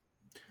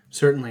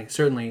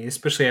 Certainly,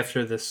 especially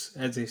after this,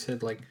 as you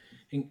said, like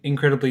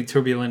incredibly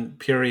turbulent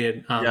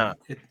period.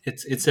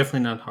 It's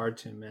definitely not hard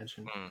to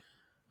imagine.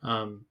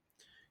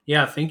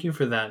 Yeah, thank you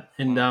for that.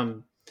 And I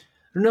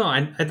don't know,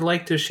 I'd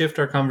like to shift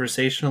our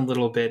conversation a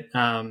little bit,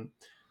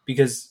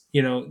 because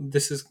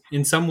this is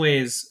in some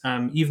ways,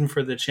 even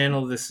for the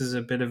channel, this is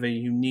a bit of a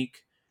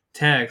unique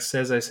text.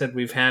 As I said,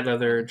 we've had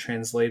other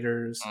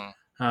translators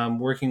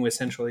working with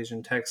Central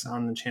Asian texts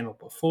on the channel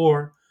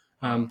before,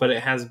 but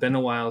it has been a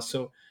while.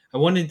 So I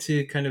wanted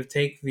to kind of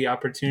take the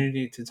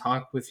opportunity to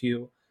talk with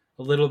you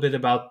a little bit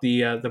about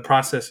the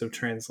process of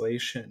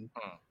translation.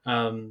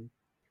 And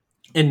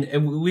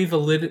we've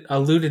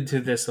alluded to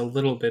this a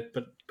little bit,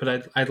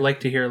 but I'd like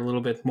to hear a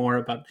little bit more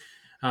about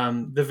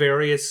the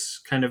various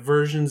kind of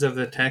versions of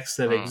the text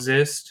that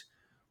exist,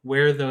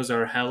 where those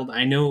are held.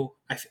 I know,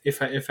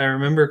 if I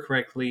remember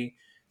correctly,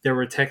 there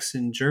were texts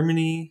in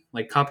Germany,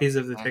 like copies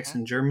of the text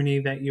in Germany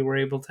that you were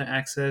able to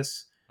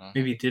access,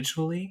 maybe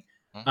digitally.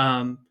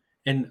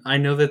 And I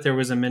know that there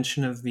was a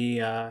mention of the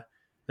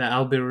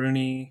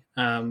Al-Biruni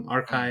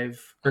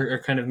archive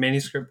or kind of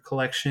manuscript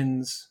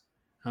collections.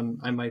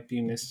 I might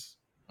be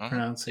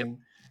mispronouncing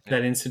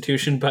that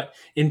institution, but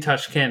in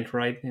Tashkent,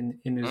 right, in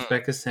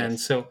Uzbekistan.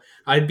 Yes. So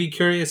I'd be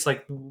curious,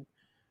 like,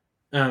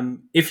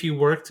 if you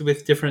worked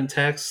with different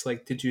texts,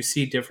 like, did you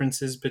see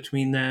differences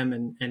between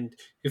them? And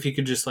if you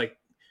could just like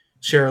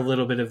share a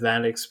little bit of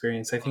that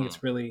experience, I think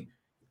it's really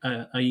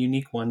a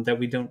unique one that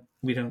we don't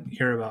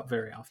hear about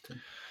very often.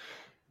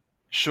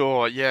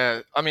 Sure.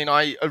 Yeah. I mean,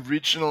 I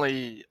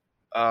originally,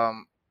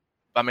 I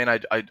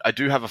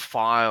do have a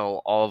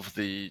file of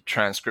the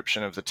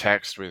transcription of the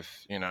text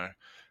with,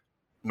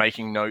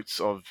 making notes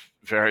of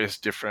various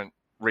different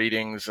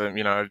readings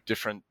and,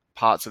 different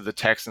parts of the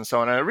text and so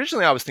on. And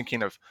originally I was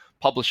thinking of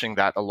publishing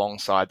that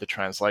alongside the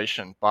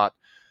translation, but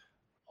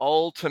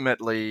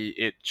ultimately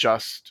it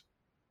just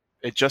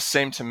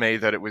seemed to me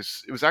that it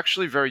was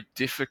actually very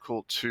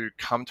difficult to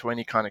come to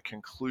any kind of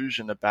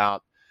conclusion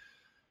about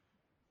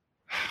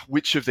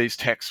which of these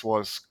texts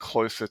was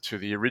closer to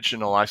the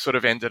original. I sort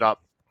of ended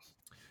up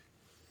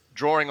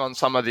drawing on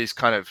some of these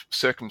kind of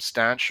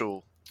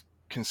circumstantial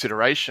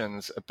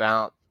considerations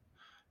about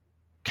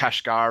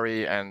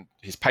Kashgari and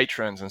his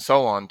patrons and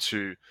so on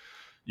to,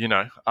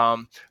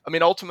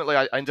 ultimately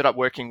I ended up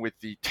working with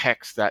the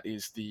text that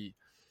is the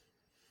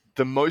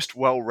most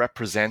well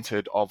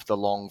represented of the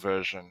long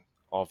version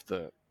of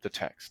the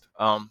text.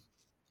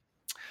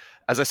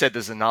 As I said,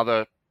 there's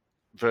another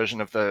version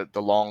of the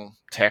long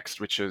text,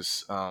 which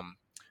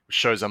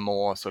shows a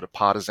more sort of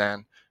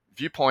partisan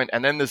viewpoint.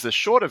 And then there's the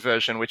shorter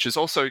version, which is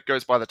also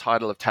goes by the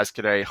title of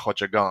Tazkireh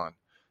Hojagan,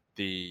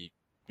 the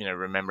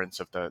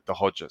remembrance of the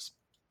Hodjas.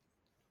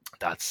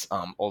 That's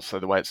also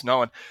the way it's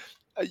known.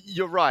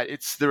 You're right.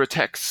 There are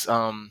texts,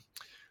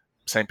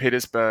 St.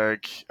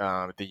 Petersburg,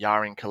 the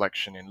Jaring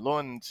collection in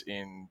Lund,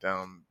 in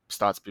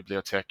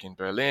Staatsbibliothek in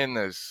Berlin.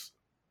 There's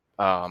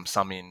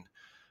some in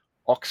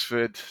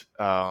Oxford,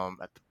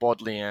 at the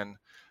Bodleian.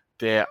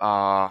 There's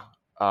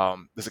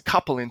a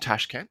couple in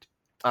Tashkent,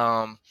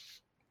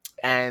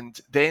 and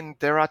then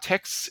there are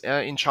texts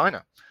in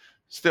China.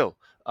 Still,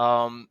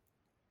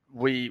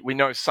 we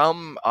know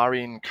some are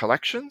in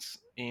collections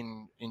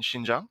in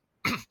Xinjiang.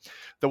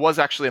 There was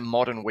actually a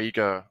modern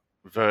Uyghur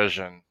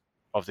version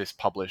of this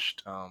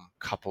published a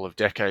couple of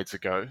decades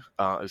ago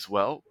as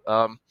well.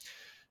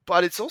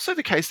 But it's also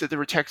the case that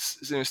there are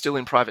texts still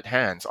in private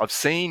hands. I've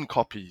seen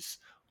copies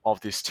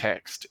of this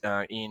text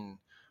in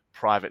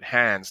private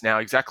hands. Now,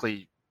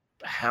 exactly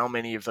how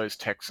many of those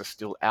texts are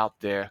still out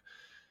there,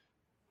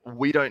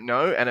 we don't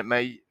know, and it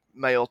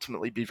may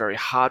ultimately be very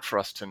hard for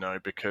us to know,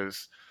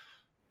 because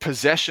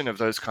possession of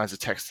those kinds of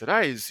texts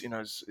today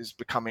is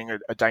becoming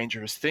a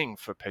dangerous thing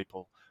for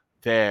people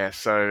there.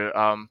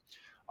 So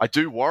I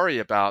do worry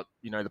about,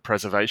 the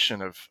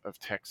preservation of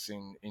texts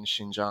in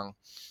Xinjiang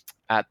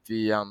at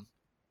the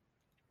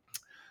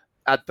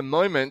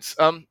moment.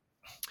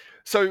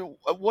 So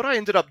what I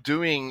ended up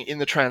doing in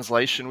the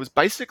translation was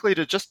basically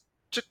to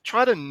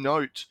try to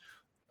note,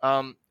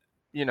 um,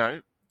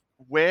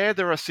 where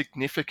there are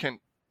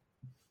significant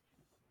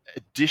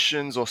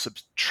additions or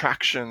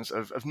subtractions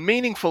of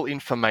meaningful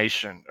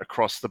information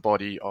across the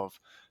body of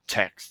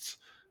texts,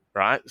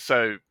 right?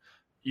 So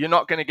you're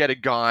not going to get a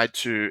guide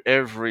to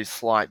every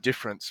slight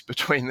difference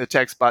between the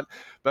text, but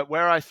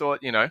where I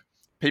thought,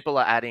 people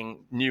are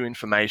adding new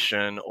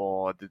information,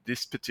 or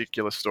this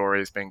particular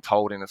story is being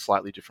told in a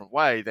slightly different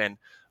way, then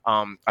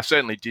I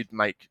certainly did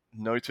make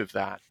note of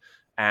that.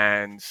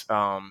 And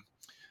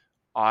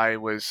I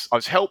was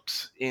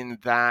helped in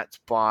that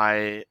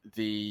by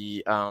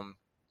the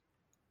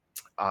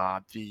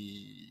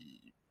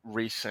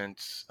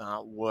recent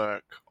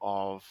work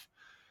of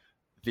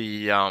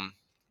the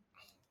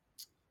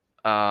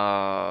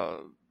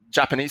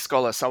Japanese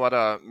scholar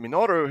Sawada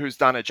Minoru, who's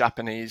done a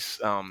Japanese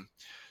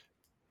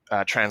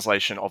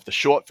translation of the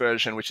short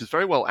version, which is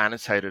very well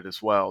annotated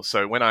as well.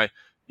 So when I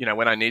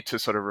need to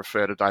sort of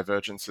refer to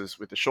divergences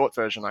with the short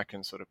version, I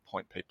can sort of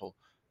point people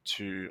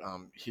to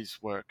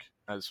his work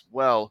as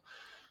well.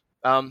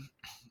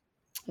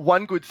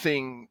 One good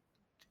thing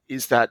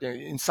is that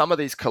in some of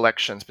these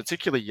collections,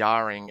 particularly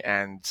Yaring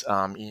and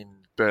in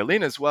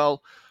Berlin as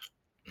well,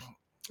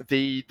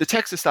 the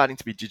text is starting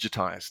to be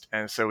digitized.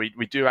 And so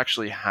we do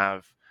actually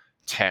have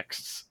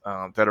texts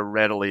that are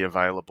readily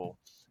available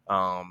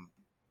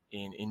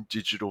in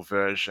digital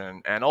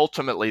version. And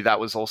ultimately, that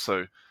was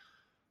also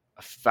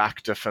a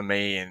factor for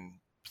me in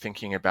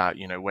thinking about,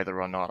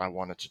 whether or not I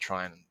wanted to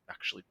try and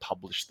actually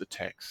publish the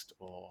text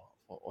or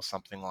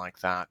something like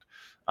that.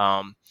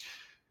 In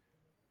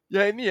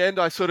the end,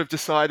 I sort of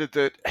decided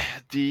that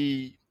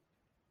the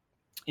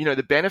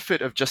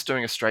benefit of just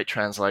doing a straight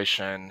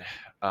translation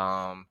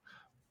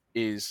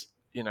is,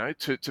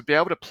 to be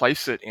able to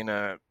place it in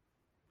a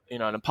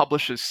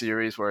publisher's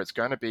series where it's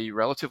going to be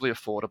relatively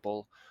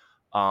affordable.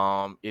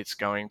 It's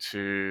going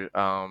to,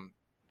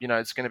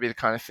 it's going to be the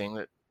kind of thing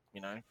that,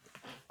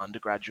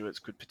 undergraduates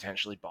could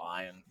potentially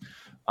buy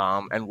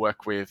and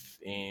work with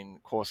in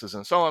courses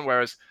and so on.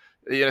 Whereas,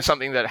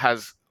 something that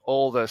has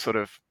all the sort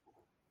of,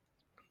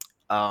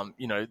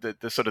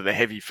 the sort of the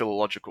heavy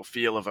philological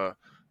feel of a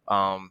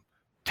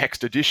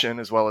text edition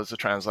as well as a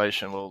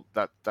translation, well,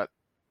 that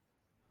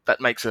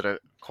makes it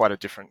quite a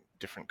different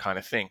kind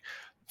of thing.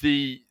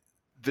 The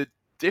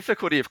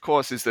difficulty, of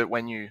course, is that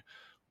when you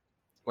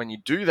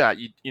do that,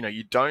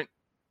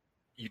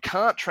 you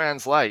can't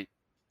translate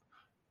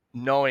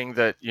knowing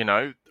that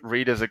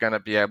readers are going to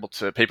be able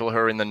to, people who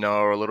are in the know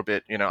or a little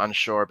bit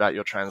unsure about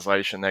your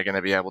translation, they're going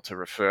to be able to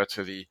refer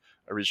to the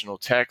original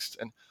text.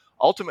 And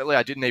ultimately,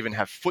 I didn't even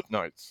have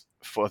footnotes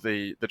for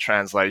the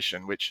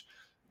translation, which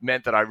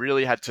meant that I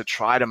really had to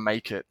try to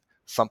make it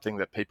something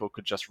that people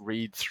could just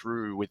read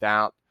through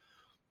without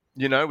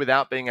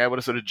being able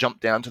to sort of jump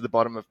down to the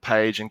bottom of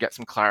page and get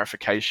some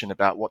clarification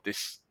about what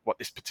this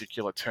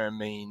particular term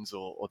means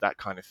or that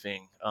kind of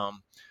thing.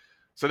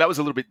 So that was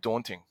a little bit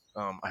daunting,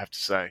 I have to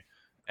say.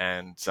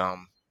 And,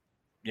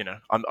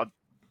 I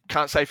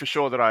can't say for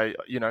sure that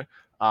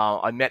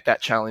I met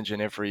that challenge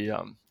in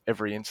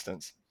every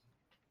instance.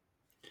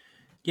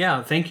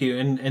 Yeah, thank you.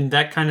 And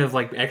that kind of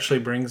like actually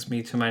brings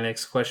me to my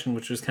next question,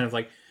 which was kind of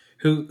like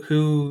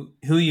who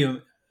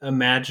you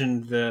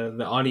imagined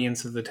the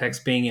audience of the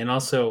text being, and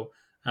also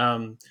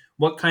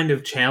what kind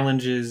of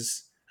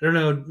challenges, I don't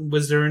know,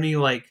 was there any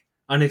like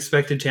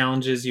unexpected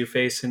challenges you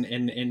face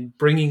in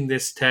bringing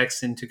this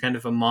text into kind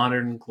of a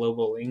modern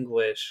global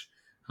English,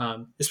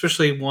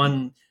 especially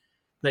one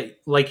that,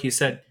 like you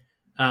said,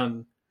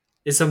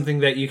 is something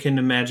that you can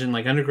imagine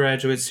like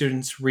undergraduate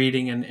students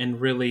reading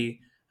and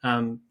really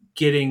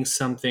getting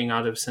something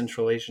out of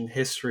Central Asian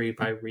history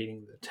by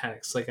reading the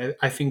text. Like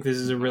I think this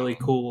is a really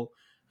cool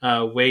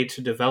way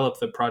to develop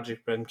the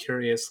project, but I'm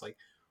curious like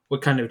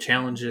what kind of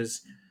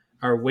challenges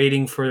are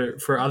waiting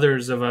for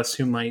others of us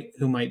who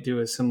might do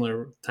a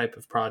similar type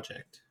of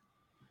project.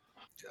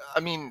 I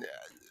mean,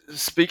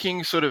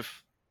 speaking sort of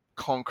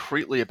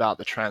concretely about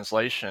the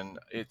translation,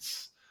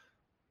 it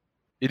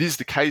is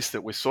the case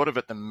that we're sort of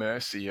at the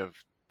mercy of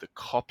the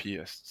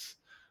copyists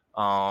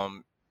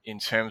in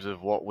terms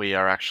of what we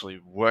are actually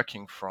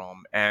working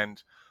from.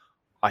 And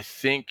I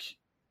think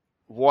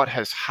what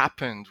has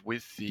happened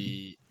with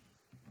the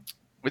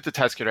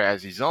Tazkira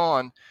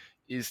Azizan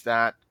is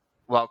that,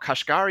 well,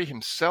 Kashgari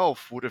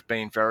himself would have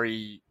been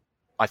very,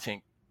 I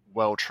think,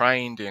 well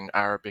trained in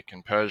Arabic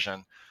and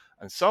Persian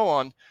and so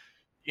on.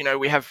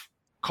 We have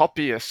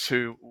copyists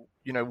who,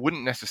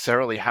 wouldn't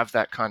necessarily have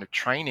that kind of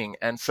training.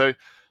 And so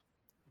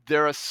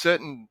there are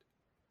certain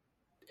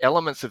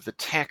elements of the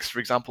text, for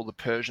example, the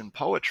Persian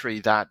poetry,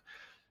 that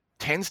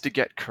tends to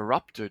get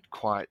corrupted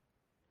quite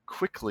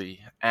quickly.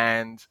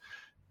 And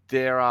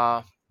there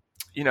are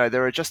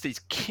just these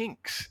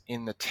kinks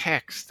in the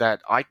text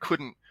that I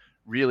couldn't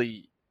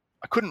really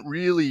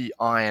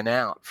iron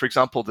out. For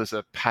example, there's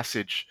a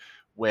passage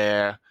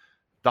where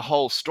the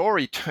whole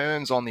story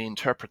turns on the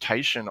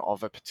interpretation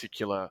of a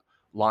particular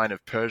line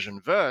of Persian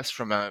verse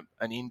from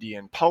an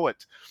Indian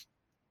poet.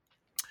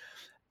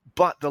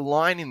 But the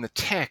line in the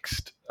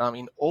text,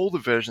 in all the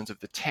versions of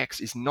the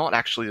text, is not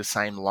actually the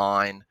same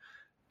line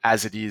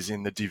as it is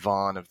in the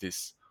divan of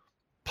this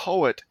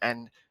poet.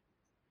 And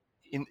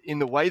in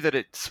the way that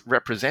it's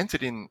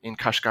represented in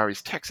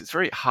Kashgari's text, it's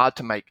very hard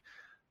to make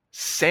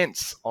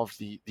sense of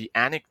the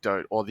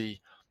anecdote or the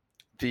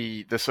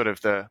sort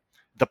of the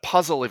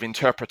puzzle of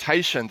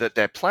interpretation that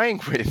they're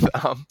playing with,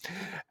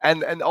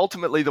 and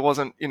ultimately there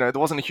wasn't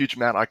a huge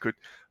amount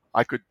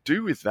I could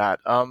do with that.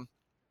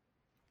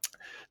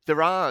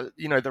 There are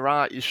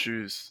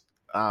issues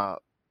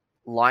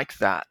like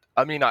that.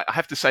 I mean, I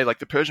have to say, like,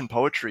 the Persian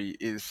poetry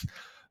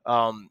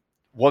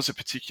was a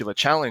particular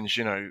challenge,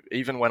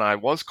 even when I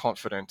was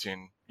confident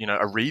in,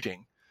 a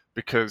reading,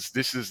 because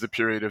this is the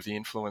period of the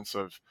influence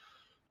of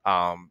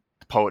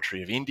the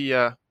poetry of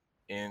India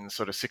in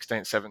sort of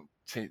 16th,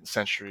 17th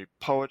century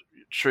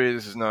poetry.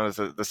 This is known as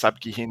the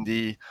Sabki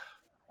Hindi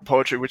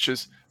poetry, which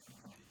is,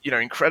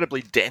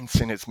 incredibly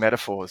dense in its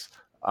metaphors.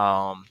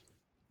 I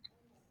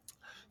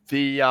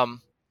think,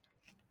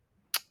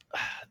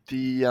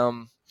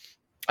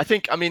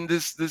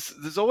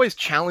 there's always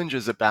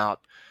challenges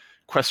about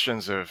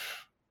questions of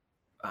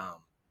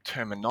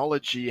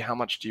terminology. How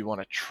much do you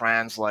want to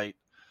translate?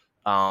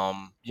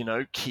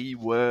 Key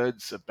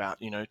words about,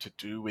 to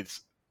do with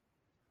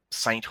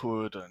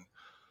sainthood and,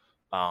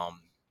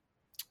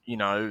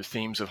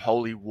 themes of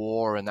holy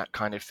war and that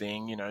kind of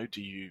thing.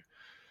 Do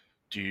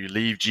you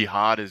leave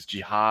jihad as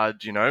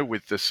jihad,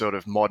 with the sort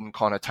of modern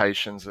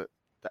connotations that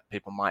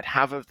people might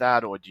have of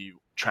that, or do you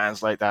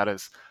translate that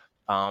as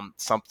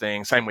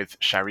something? Same with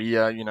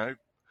Sharia.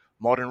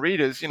 Modern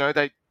readers,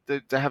 they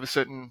have a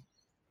certain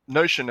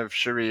notion of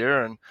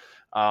Sharia and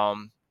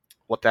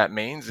what that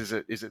means. Is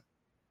it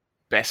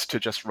best to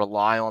just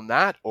rely on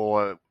that,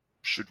 or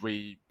should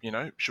we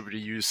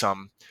use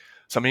some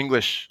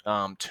English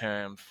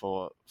term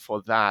for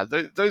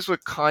that? Those were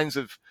kinds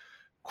of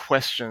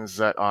questions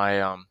that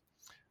I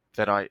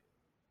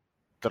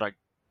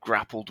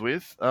grappled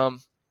with.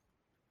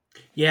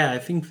 Yeah, I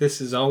think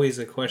this is always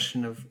a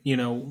question of,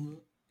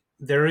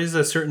 there is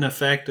a certain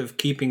effect of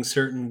keeping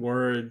certain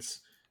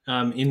words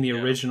in the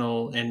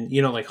original, and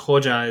like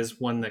Hoja is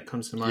one that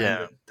comes to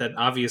mind that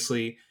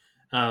obviously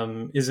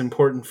is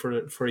important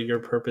for your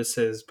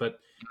purposes. But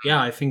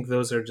yeah, I think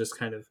those are just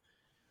kind of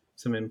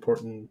some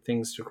important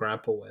things to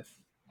grapple with.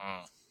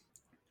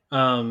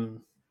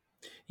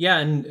 Yeah,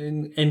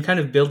 and kind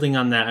of building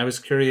on that, I was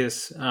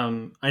curious.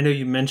 I know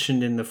you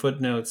mentioned in the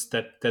footnotes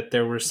that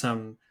there were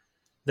some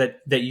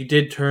that you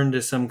did turn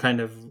to some kind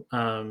of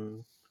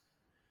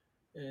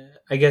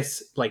I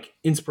guess like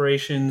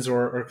inspirations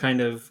or kind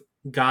of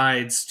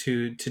guides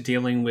to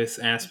dealing with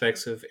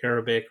aspects of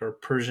Arabic or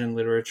Persian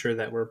literature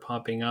that were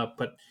popping up.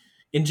 But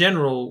in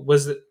general,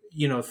 was it,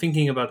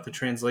 thinking about the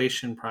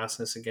translation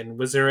process again,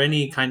 was there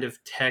any kind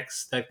of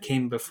text that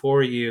came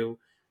before you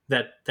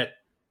that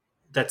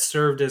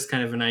served as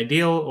kind of an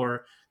ideal,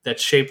 or that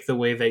shaped the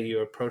way that you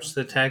approached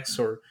the text,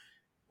 or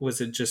was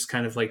it just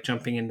kind of like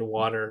jumping into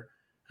water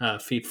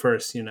feet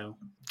first?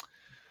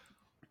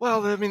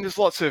 Well, I mean, there's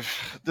lots of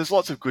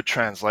good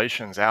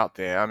translations out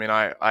there. I mean,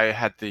 I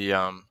had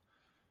the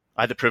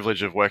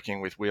privilege of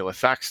working with Wheeler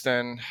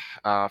Thaxton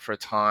for a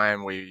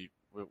time. We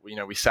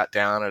sat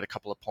down at a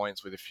couple of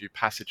points with a few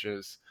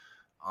passages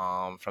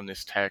from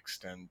this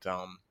text, and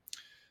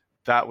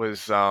that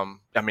was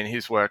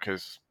his work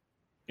has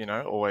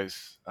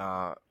always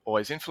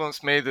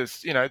influenced me.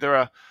 There's there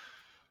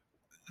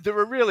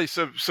are really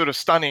sort of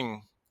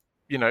stunning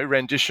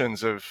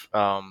renditions of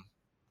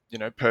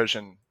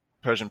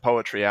Persian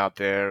poetry out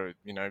there,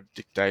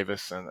 Dick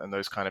Davis and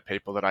those kind of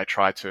people that I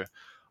try to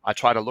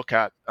look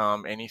at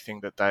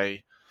anything that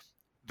they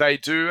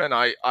do, and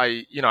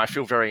I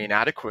feel very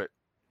inadequate,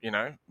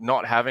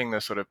 not having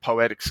the sort of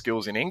poetic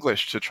skills in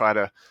English to try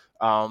to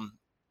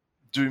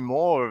do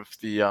more of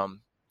the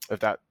of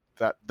that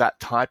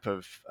type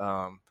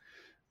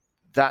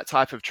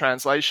of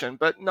translation.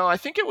 But no, I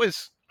think it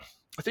was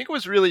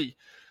really,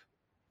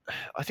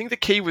 I think the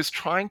key was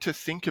trying to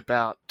think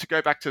about, to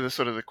go back to the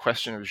sort of the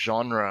question of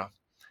genre,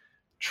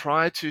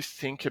 try to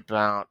think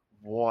about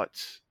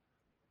what,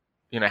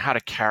 how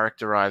to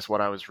characterize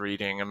what I was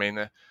reading. I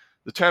mean,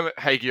 the term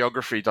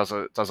hagiography does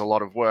a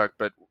lot of work,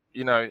 but,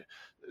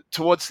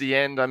 towards the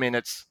end, I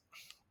mean,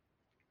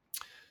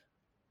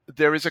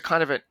 there is a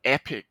kind of an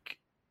epic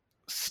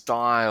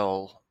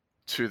style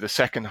to the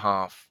second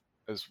half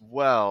as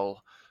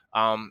well.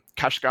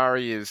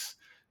 Kashgari is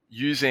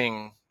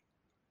using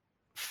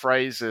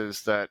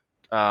phrases that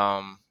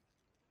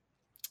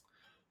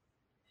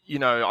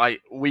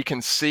we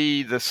can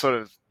see the sort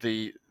of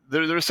there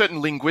are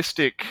certain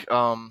linguistic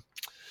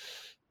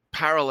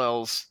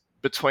parallels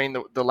between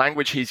the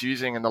language he's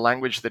using and the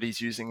language that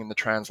he's using in the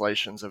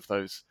translations of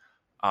those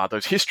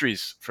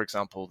histories, for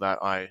example, that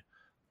I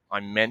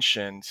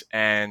mentioned.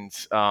 And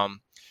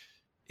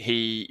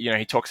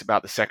he talks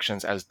about the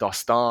sections as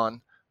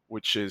dastan,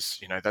 which is,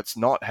 that's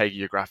not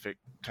hagiographic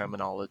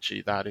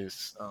terminology. That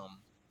is,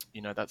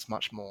 that's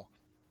much more,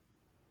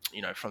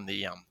 from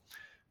the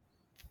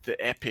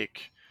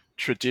epic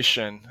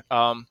tradition.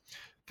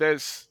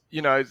 There's,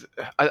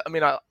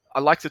 I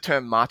like the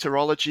term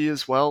martyrology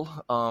as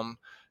well.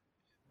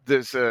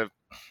 There's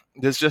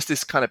just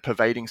this kind of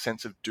pervading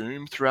sense of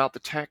doom throughout the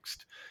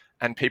text,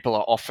 and people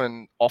are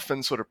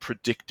often sort of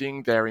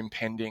predicting their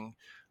impending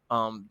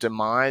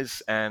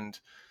demise, and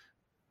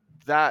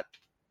that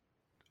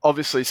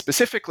obviously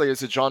specifically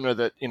is a genre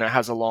that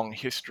has a long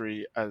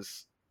history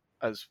as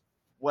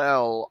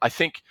well.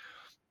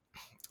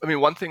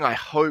 One thing I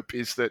hope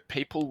is that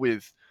people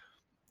with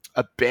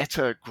a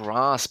better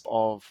grasp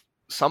of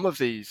some of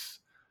these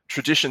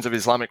traditions of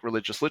Islamic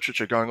religious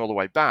literature going all the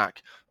way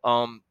back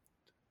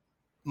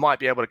might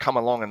be able to come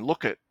along and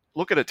look at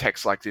a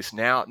text like this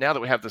now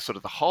that we have the sort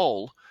of the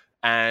whole,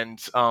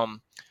 and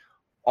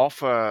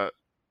offer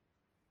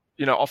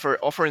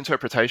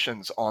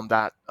interpretations on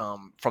that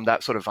from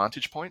that sort of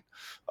vantage point,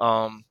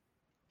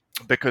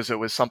 because it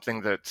was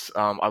something that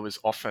I was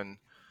often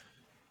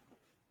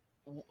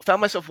found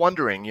myself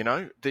wondering,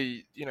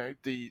 the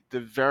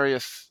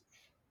various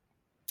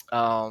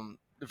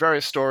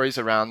stories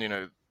around,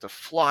 the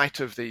flight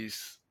of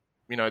these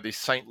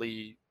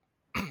saintly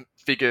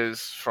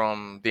figures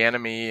from the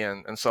enemy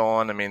and so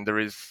on.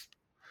 There's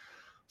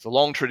a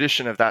long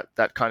tradition of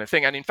that kind of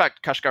thing. And in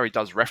fact, Kashgari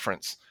does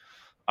reference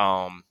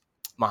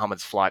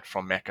Muhammad's flight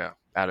from Mecca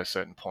at a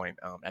certain point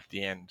at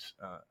the end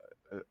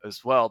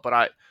as well.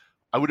 But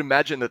I would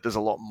imagine that there's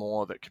a lot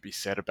more that could be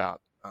said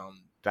about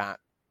that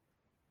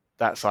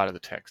side of the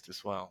text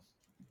as well.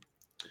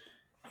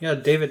 Yeah,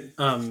 David,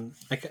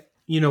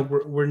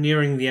 we're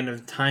nearing the end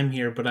of time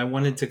here, but I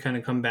wanted to kind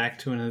of come back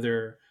to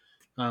another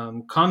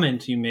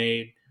comment you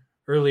made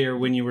earlier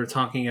when you were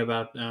talking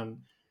about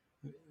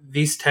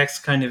these texts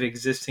kind of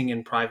existing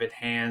in private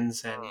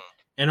hands,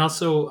 and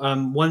also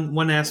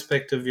one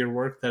aspect of your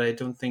work that I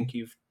don't think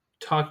you've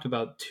talked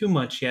about too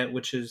much yet,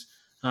 which is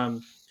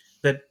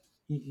that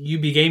you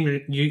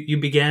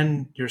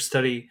began your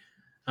study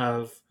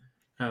of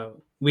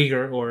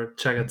Uyghur or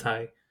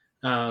Chagatai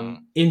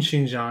in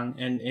Xinjiang,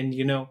 and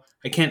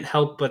I can't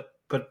help but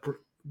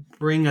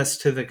bring us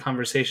to the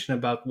conversation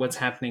about what's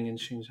happening in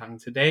Xinjiang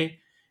today,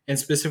 and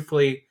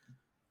specifically,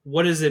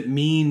 what does it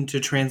mean to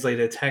translate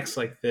a text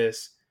like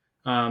this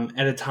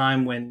at a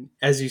time when,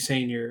 as you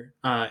say in your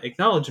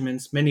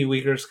acknowledgments, many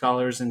Uyghur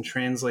scholars and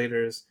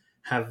translators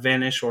have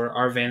vanished or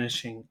are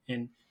vanishing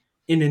in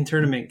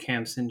internment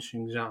camps in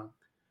Xinjiang?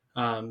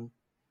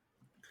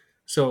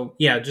 So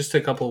yeah, just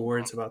a couple of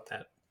words about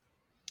that.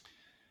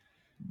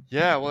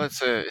 Yeah, well,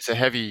 it's a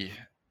heavy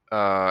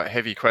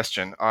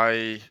question.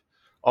 I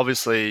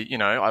obviously,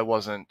 I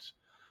wasn't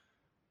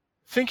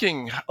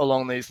thinking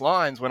along these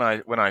lines when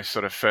I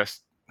sort of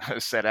first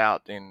set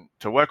out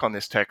to work on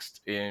this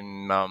text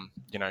in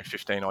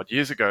 15 odd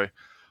years ago.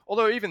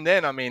 Although even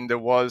then, there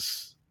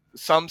was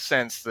some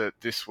sense that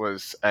this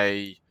was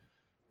a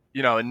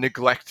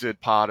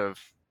neglected part of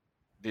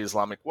the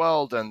Islamic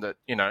world, and that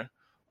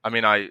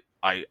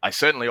I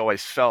certainly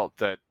always felt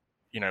that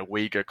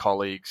Uyghur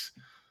colleagues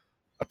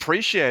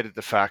appreciated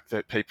the fact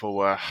that people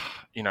were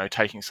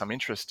taking some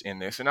interest in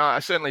this, and I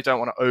certainly don't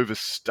want to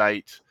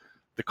overstate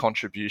the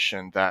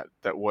contribution that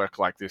work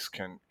like this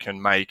can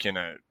make in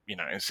a in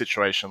a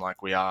situation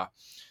like we are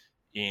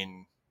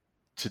in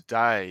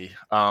today.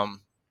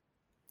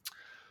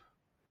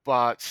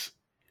 But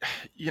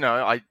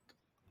I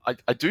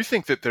do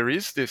think that there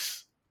is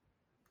this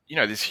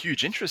this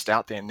huge interest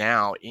out there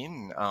now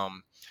in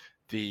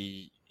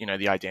the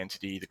the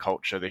identity, the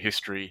culture, the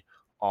history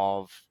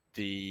of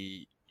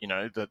the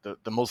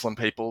the Muslim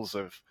peoples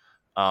of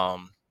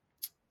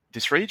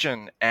this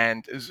region,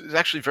 and there's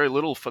actually very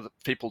little for the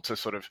people to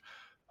sort of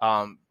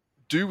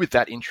do with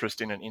that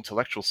interest in an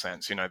intellectual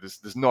sense.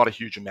 There's not a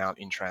huge amount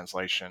in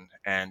translation,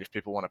 and if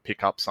people want to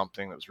pick up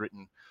something that was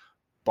written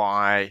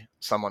by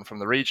someone from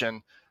the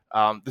region,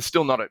 there's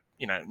still not a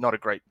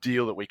great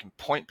deal that we can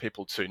point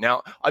people to.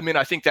 Now,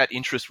 I think that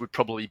interest would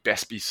probably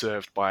best be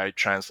served by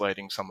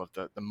translating some of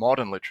the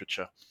modern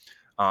literature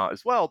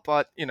as well.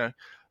 But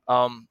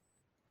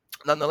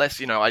nonetheless,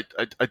 I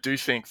do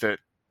think that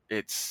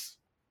it's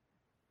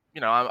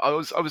I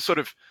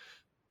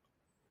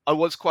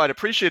was quite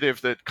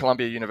appreciative that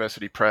Columbia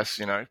University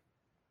Press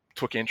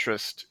took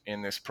interest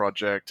in this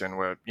project and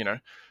were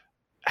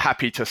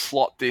happy to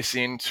slot this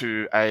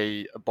into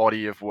a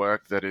body of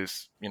work that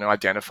is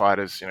identified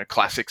as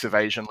classics of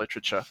Asian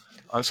literature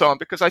and so on,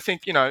 because I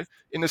think in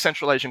the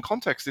Central Asian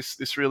context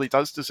this really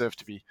does deserve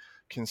to be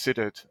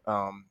considered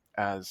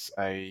as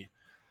a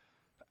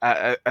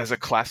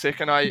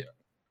classic. And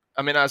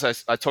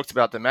as I talked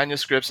about the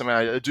manuscripts,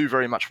 I do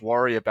very much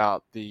worry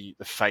about the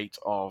fate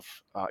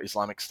of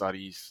Islamic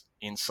studies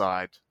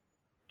inside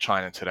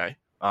China today,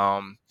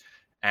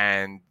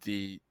 and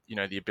the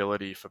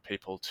ability for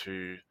people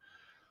to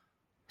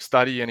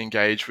study and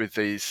engage with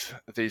these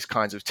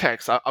kinds of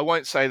texts. I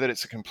won't say that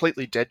it's a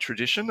completely dead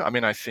tradition.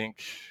 I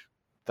think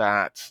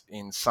that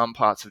in some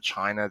parts of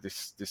China,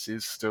 this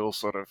is still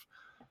sort of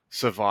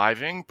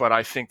surviving, but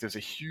I think there's a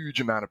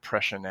huge amount of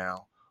pressure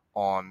now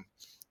on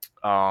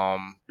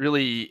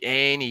really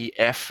any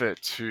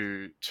effort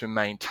to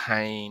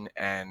maintain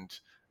and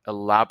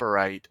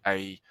elaborate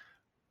a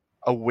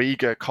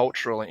Uyghur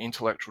cultural and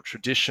intellectual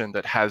tradition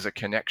that has a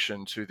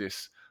connection to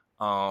this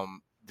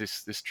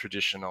this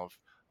tradition of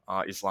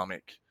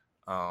Islamic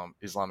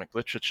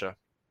literature.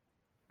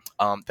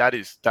 That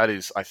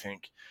is, I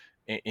think,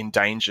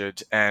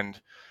 endangered.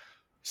 And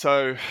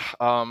so,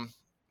 and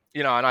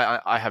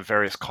I have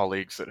various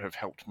colleagues that have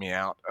helped me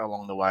out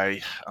along the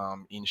way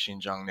in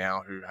Xinjiang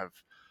now, who have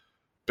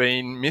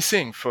been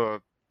missing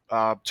for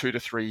 2 to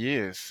 3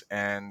 years.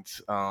 And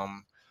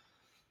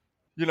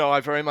I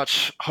very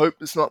much hope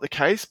it's not the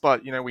case,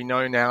 but we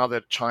know now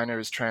that China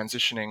is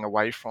transitioning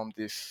away from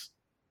this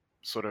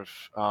sort of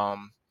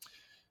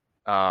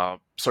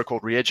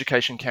so-called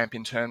re-education camp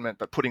internment,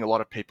 but putting a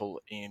lot of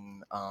people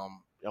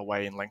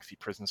away in lengthy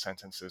prison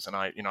sentences. And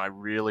I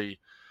really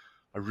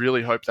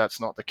hope that's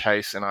not the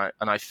case. And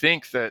I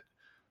think that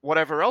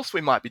whatever else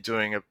we might be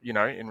doing,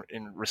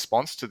 in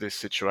response to this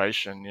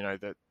situation,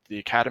 that the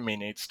Academy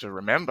needs to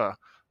remember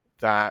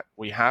that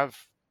we have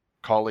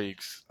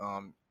colleagues,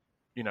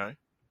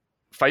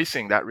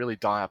 facing that really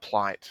dire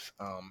plight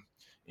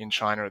in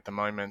China at the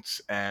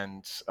moment,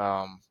 and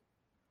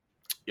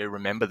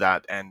remember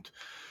that and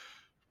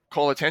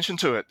call attention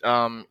to it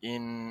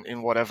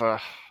in whatever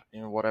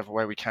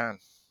way we can.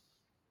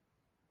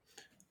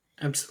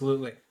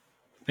 Absolutely,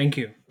 thank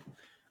you.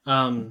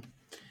 And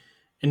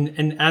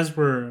as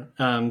we're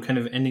kind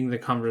of ending the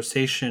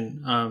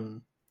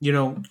conversation,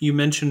 you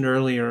mentioned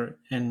earlier,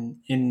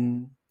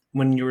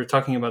 when you were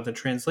talking about the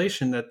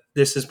translation, that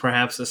this is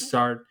perhaps a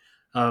start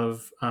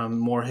of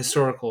more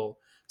historical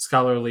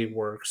scholarly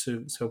work.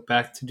 So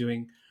back to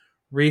doing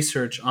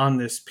research on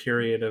this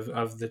period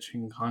of the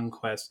Qing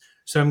conquest.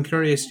 So I'm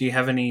curious, do you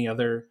have any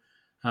other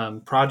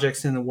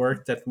projects in the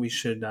work that we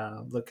should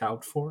look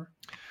out for?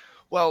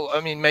 Well,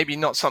 I mean, maybe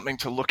not something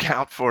to look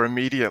out for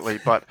immediately,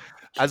 but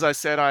as I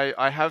said,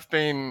 I have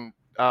been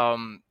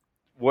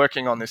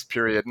working on this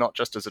period, not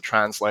just as a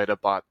translator,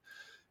 but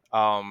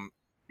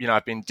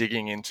I've been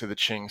digging into the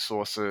Qing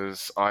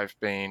sources. I've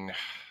been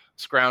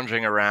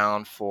scrounging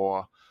around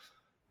for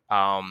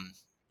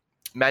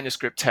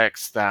manuscript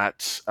texts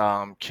that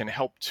can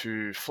help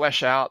to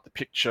flesh out the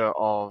picture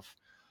of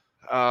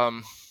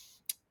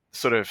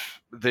sort of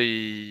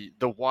the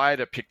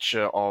wider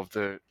picture of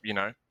the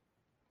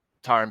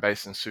Tarim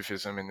Basin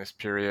Sufism in this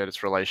period,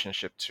 its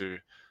relationship to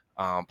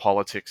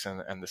politics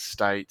and the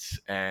state,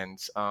 and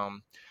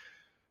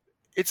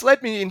it's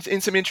led me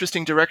in some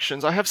interesting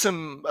directions. I have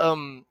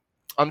some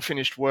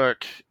unfinished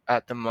work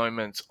at the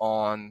moment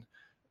on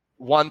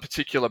one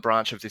particular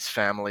branch of this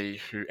family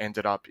who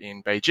ended up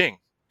in Beijing,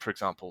 for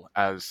example,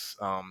 as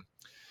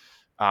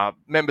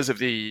members of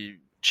the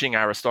Qing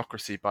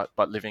aristocracy, but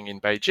living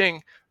in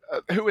Beijing,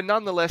 who were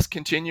nonetheless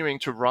continuing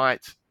to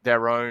write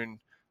their own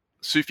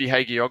Sufi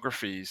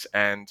hagiographies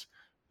and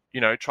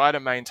try to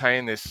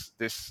maintain this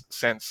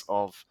sense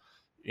of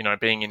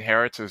being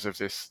inheritors of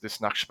this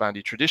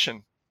Naqshbandi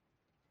tradition,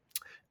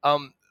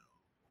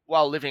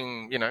 while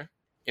living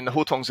in the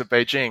hutongs of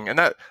Beijing. And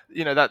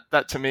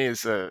that to me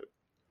is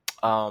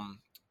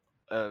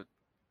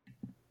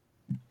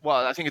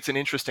well, I think it's an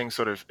interesting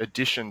sort of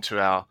addition to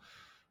our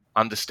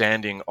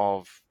understanding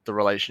of the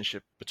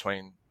relationship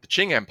between the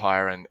Qing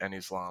Empire and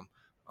Islam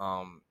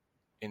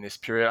in this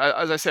period.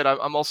 As I said,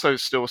 I'm also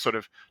still sort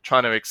of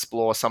trying to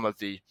explore some of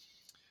the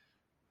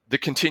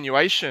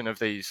continuation of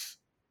these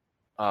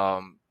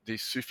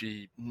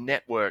Sufi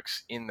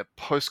networks in the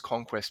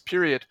post-conquest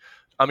period.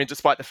 I mean,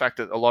 despite the fact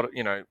that a lot of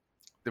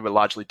they were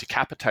largely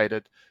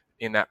decapitated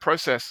in that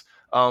process,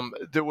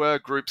 there were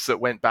groups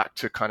that went back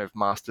to kind of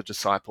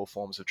master-disciple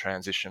forms of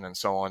transition and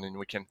so on, and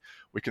we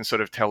can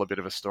sort of tell a bit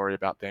of a story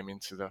about them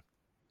into the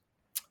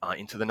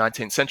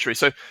 19th century.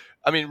 So,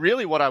 I mean,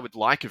 really, what I would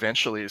like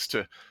eventually is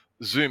to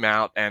zoom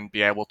out and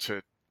be able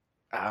to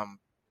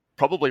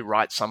probably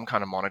write some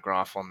kind of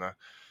monograph on the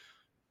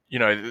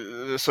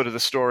sort of the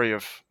story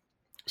of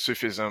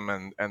Sufism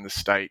and the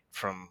state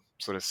from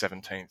sort of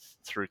 17th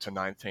through to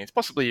 19th,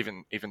 possibly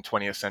even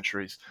 20th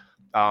centuries.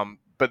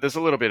 But there's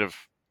a little bit of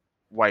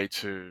way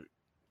to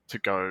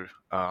go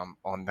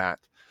on that.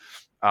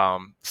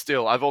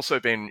 Still, I've also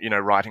been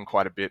writing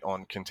quite a bit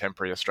on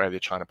contemporary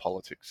Australia-China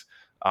politics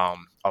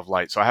of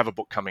late. So I have a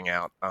book coming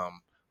out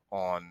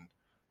on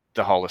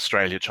the whole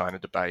Australia-China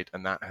debate,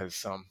 and that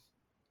has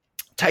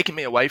taken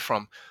me away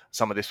from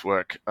some of this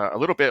work a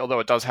little bit. Although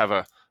it does have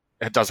a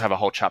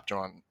whole chapter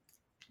on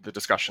the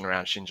discussion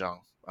around Xinjiang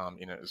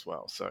in it as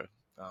well. So.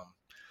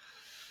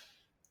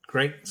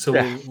 Great. So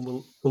yeah.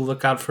 we'll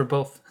look out for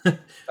both.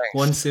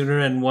 One sooner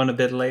and one a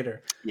bit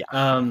later. Yeah.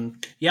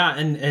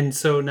 And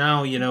so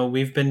now,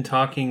 we've been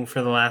talking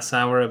for the last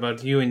hour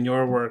about you and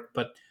your work,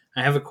 but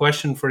I have a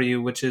question for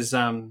you, which is,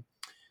 could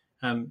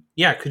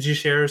you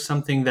share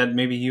something that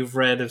maybe you've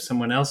read of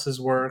someone else's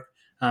work,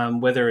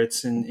 whether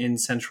it's in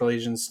Central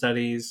Asian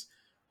studies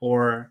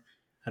or,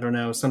 I don't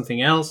know,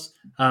 something else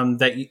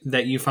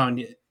that you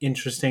found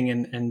interesting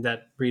and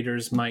that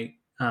readers might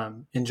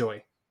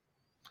enjoy?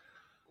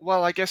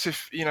 Well, I guess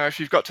if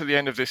you've got to the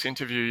end of this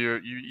interview,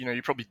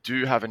 you probably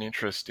do have an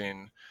interest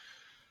in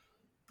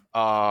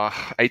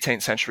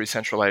 18th century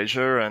Central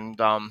Asia, and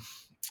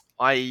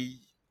I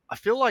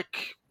feel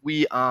like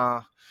we're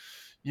at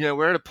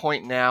a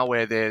point now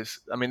where there's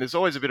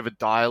always a bit of a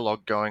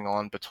dialogue going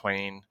on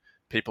between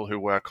people who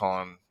work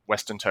on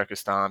Western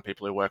Turkestan,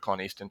 people who work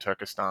on Eastern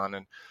Turkestan,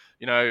 and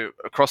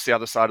across the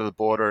other side of the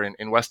border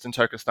in Western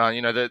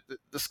Turkestan,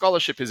 the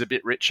scholarship is a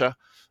bit richer.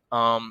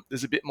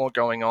 There's a bit more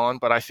going on,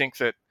 but I think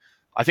that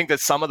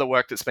some of the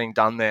work that's being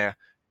done there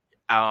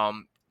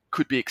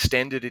could be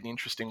extended in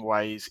interesting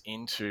ways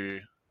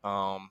into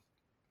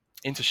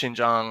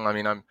Xinjiang. I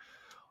mean, I'm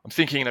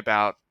thinking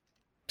about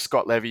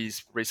Scott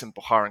Levy's recent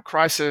Bukharan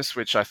crisis,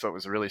 which I thought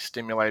was a really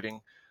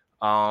stimulating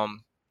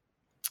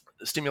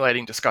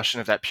discussion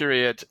of that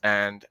period,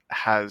 and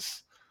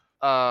has,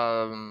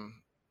 could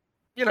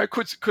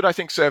I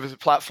think serve as a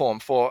platform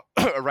for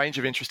a range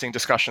of interesting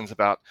discussions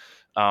about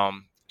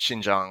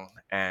Xinjiang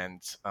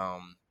and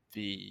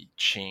the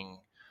Qing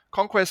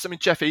conquest. I mean,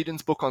 Jeff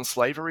Eden's book on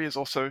slavery is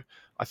also,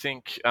 I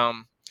think,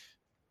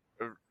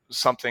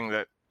 something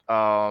that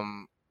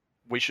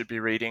we should be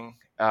reading.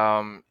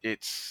 I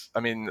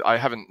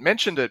haven't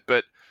mentioned it,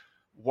 but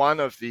one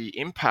of the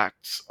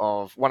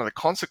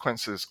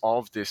consequences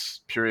of this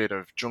period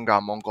of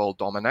Jungar Mongol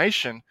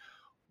domination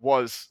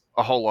was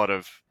a whole lot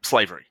of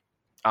slavery,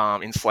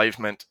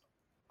 enslavement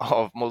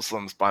of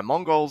Muslims by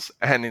Mongols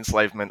and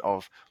enslavement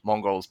of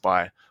Mongols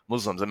by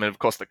Muslims. I mean, of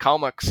course, the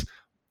Kalmucks,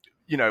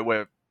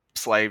 were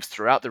slaves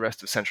throughout the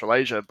rest of Central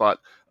Asia, but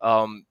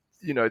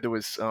there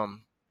was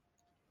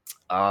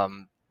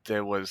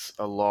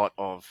a lot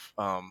of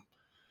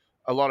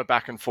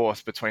back and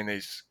forth between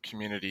these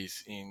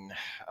communities in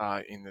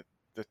the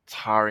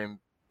Tarim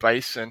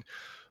Basin.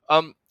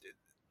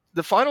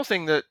 The final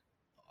thing that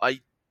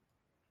I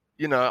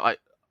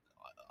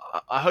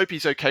hope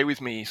he's okay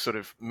with me sort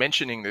of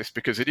mentioning this,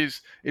 because it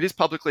is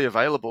publicly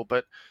available,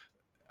 but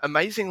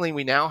amazingly,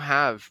 we now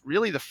have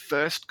really the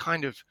first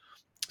kind of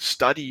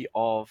study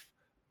of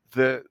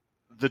the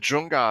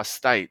Jungar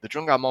state, the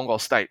Jungar Mongol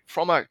state,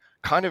 from an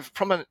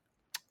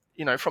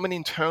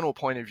internal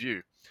point of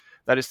view.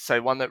 That is to say,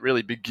 one that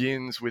really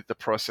begins with the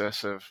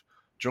process of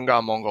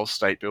Jungar Mongol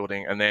state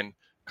building, and then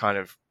kind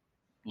of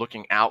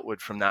looking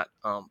outward from that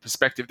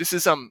perspective. This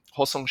is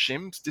Hosong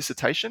Shim's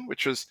dissertation,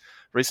 which was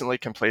recently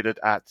completed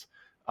at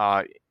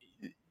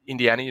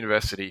Indiana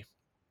University,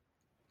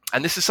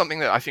 and this is something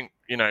that I think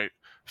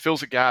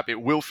fills a gap.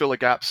 It will fill a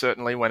gap,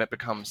 certainly, when it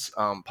becomes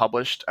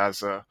published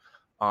as a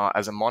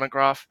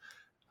monograph.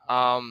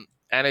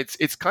 And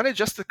it's kind of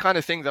just the kind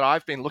of thing that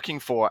I've been looking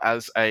for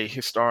as a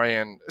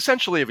historian,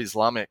 essentially of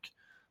Islamic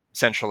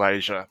Central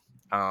Asia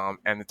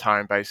and the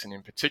Tarim Basin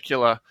in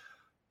particular,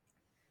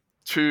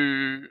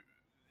 to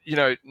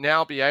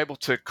now be able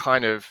to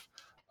kind of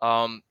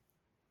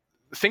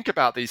think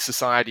about these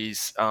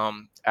societies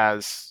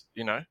as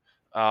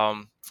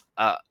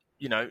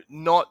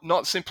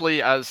not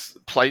simply as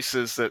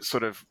places that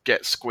sort of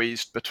get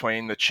squeezed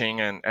between the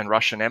Qing and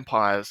Russian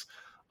empires,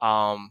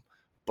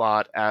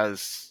 but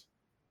as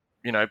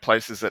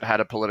places that had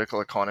a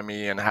political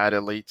economy and had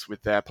elites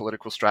with their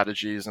political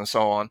strategies and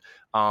so on,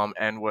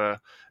 and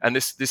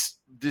this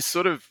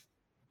sort of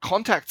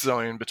contact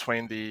zone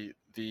between the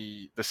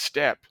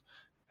steppe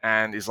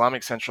and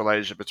Islamic Central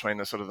Asia, between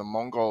the sort of the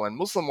Mongol and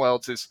Muslim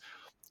worlds, is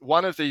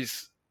one of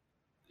these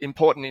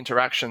important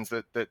interactions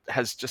that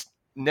has just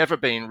never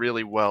been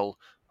really well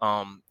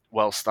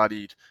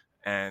studied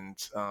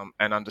and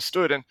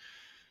understood. And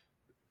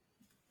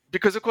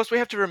because, of course, we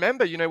have to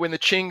remember, when the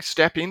Qing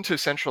step into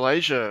Central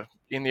Asia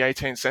in the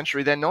 18th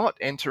century, they're not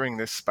entering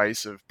this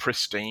space of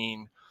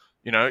pristine,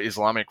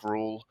 Islamic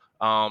rule,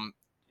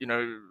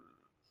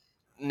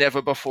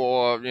 never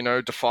before,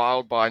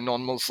 defiled by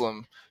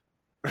non-Muslim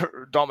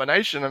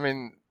domination. I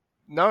mean,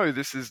 no,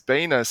 this has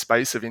been a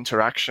space of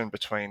interaction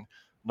between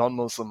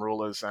non-Muslim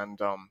rulers and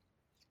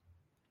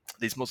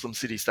these Muslim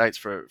city-states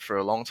for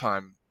a long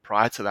time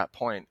prior to that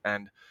point.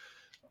 And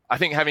I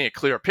think having a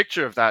clearer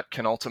picture of that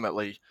can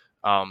ultimately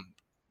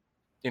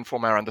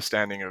inform our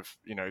understanding of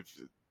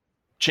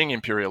Qing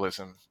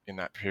imperialism in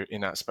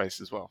that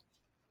space as well.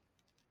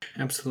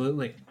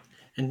 Absolutely.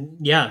 And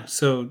yeah,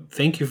 so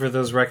thank you for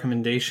those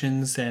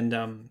recommendations. And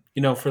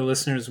for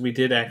listeners, we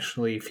did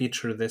actually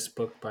feature this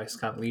book by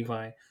Scott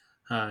Levi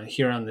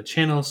here on the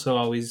channel,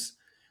 so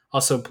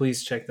also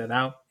please check that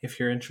out if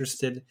you're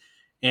interested.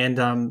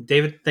 And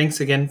David, thanks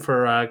again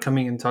for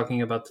coming and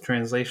talking about the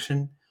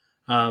translation.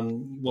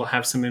 We'll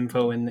have some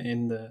info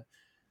in the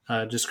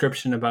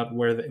description about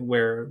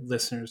where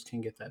listeners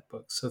can get that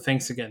book. So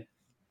thanks again.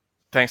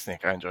 Thanks,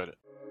 Nick. I enjoyed it.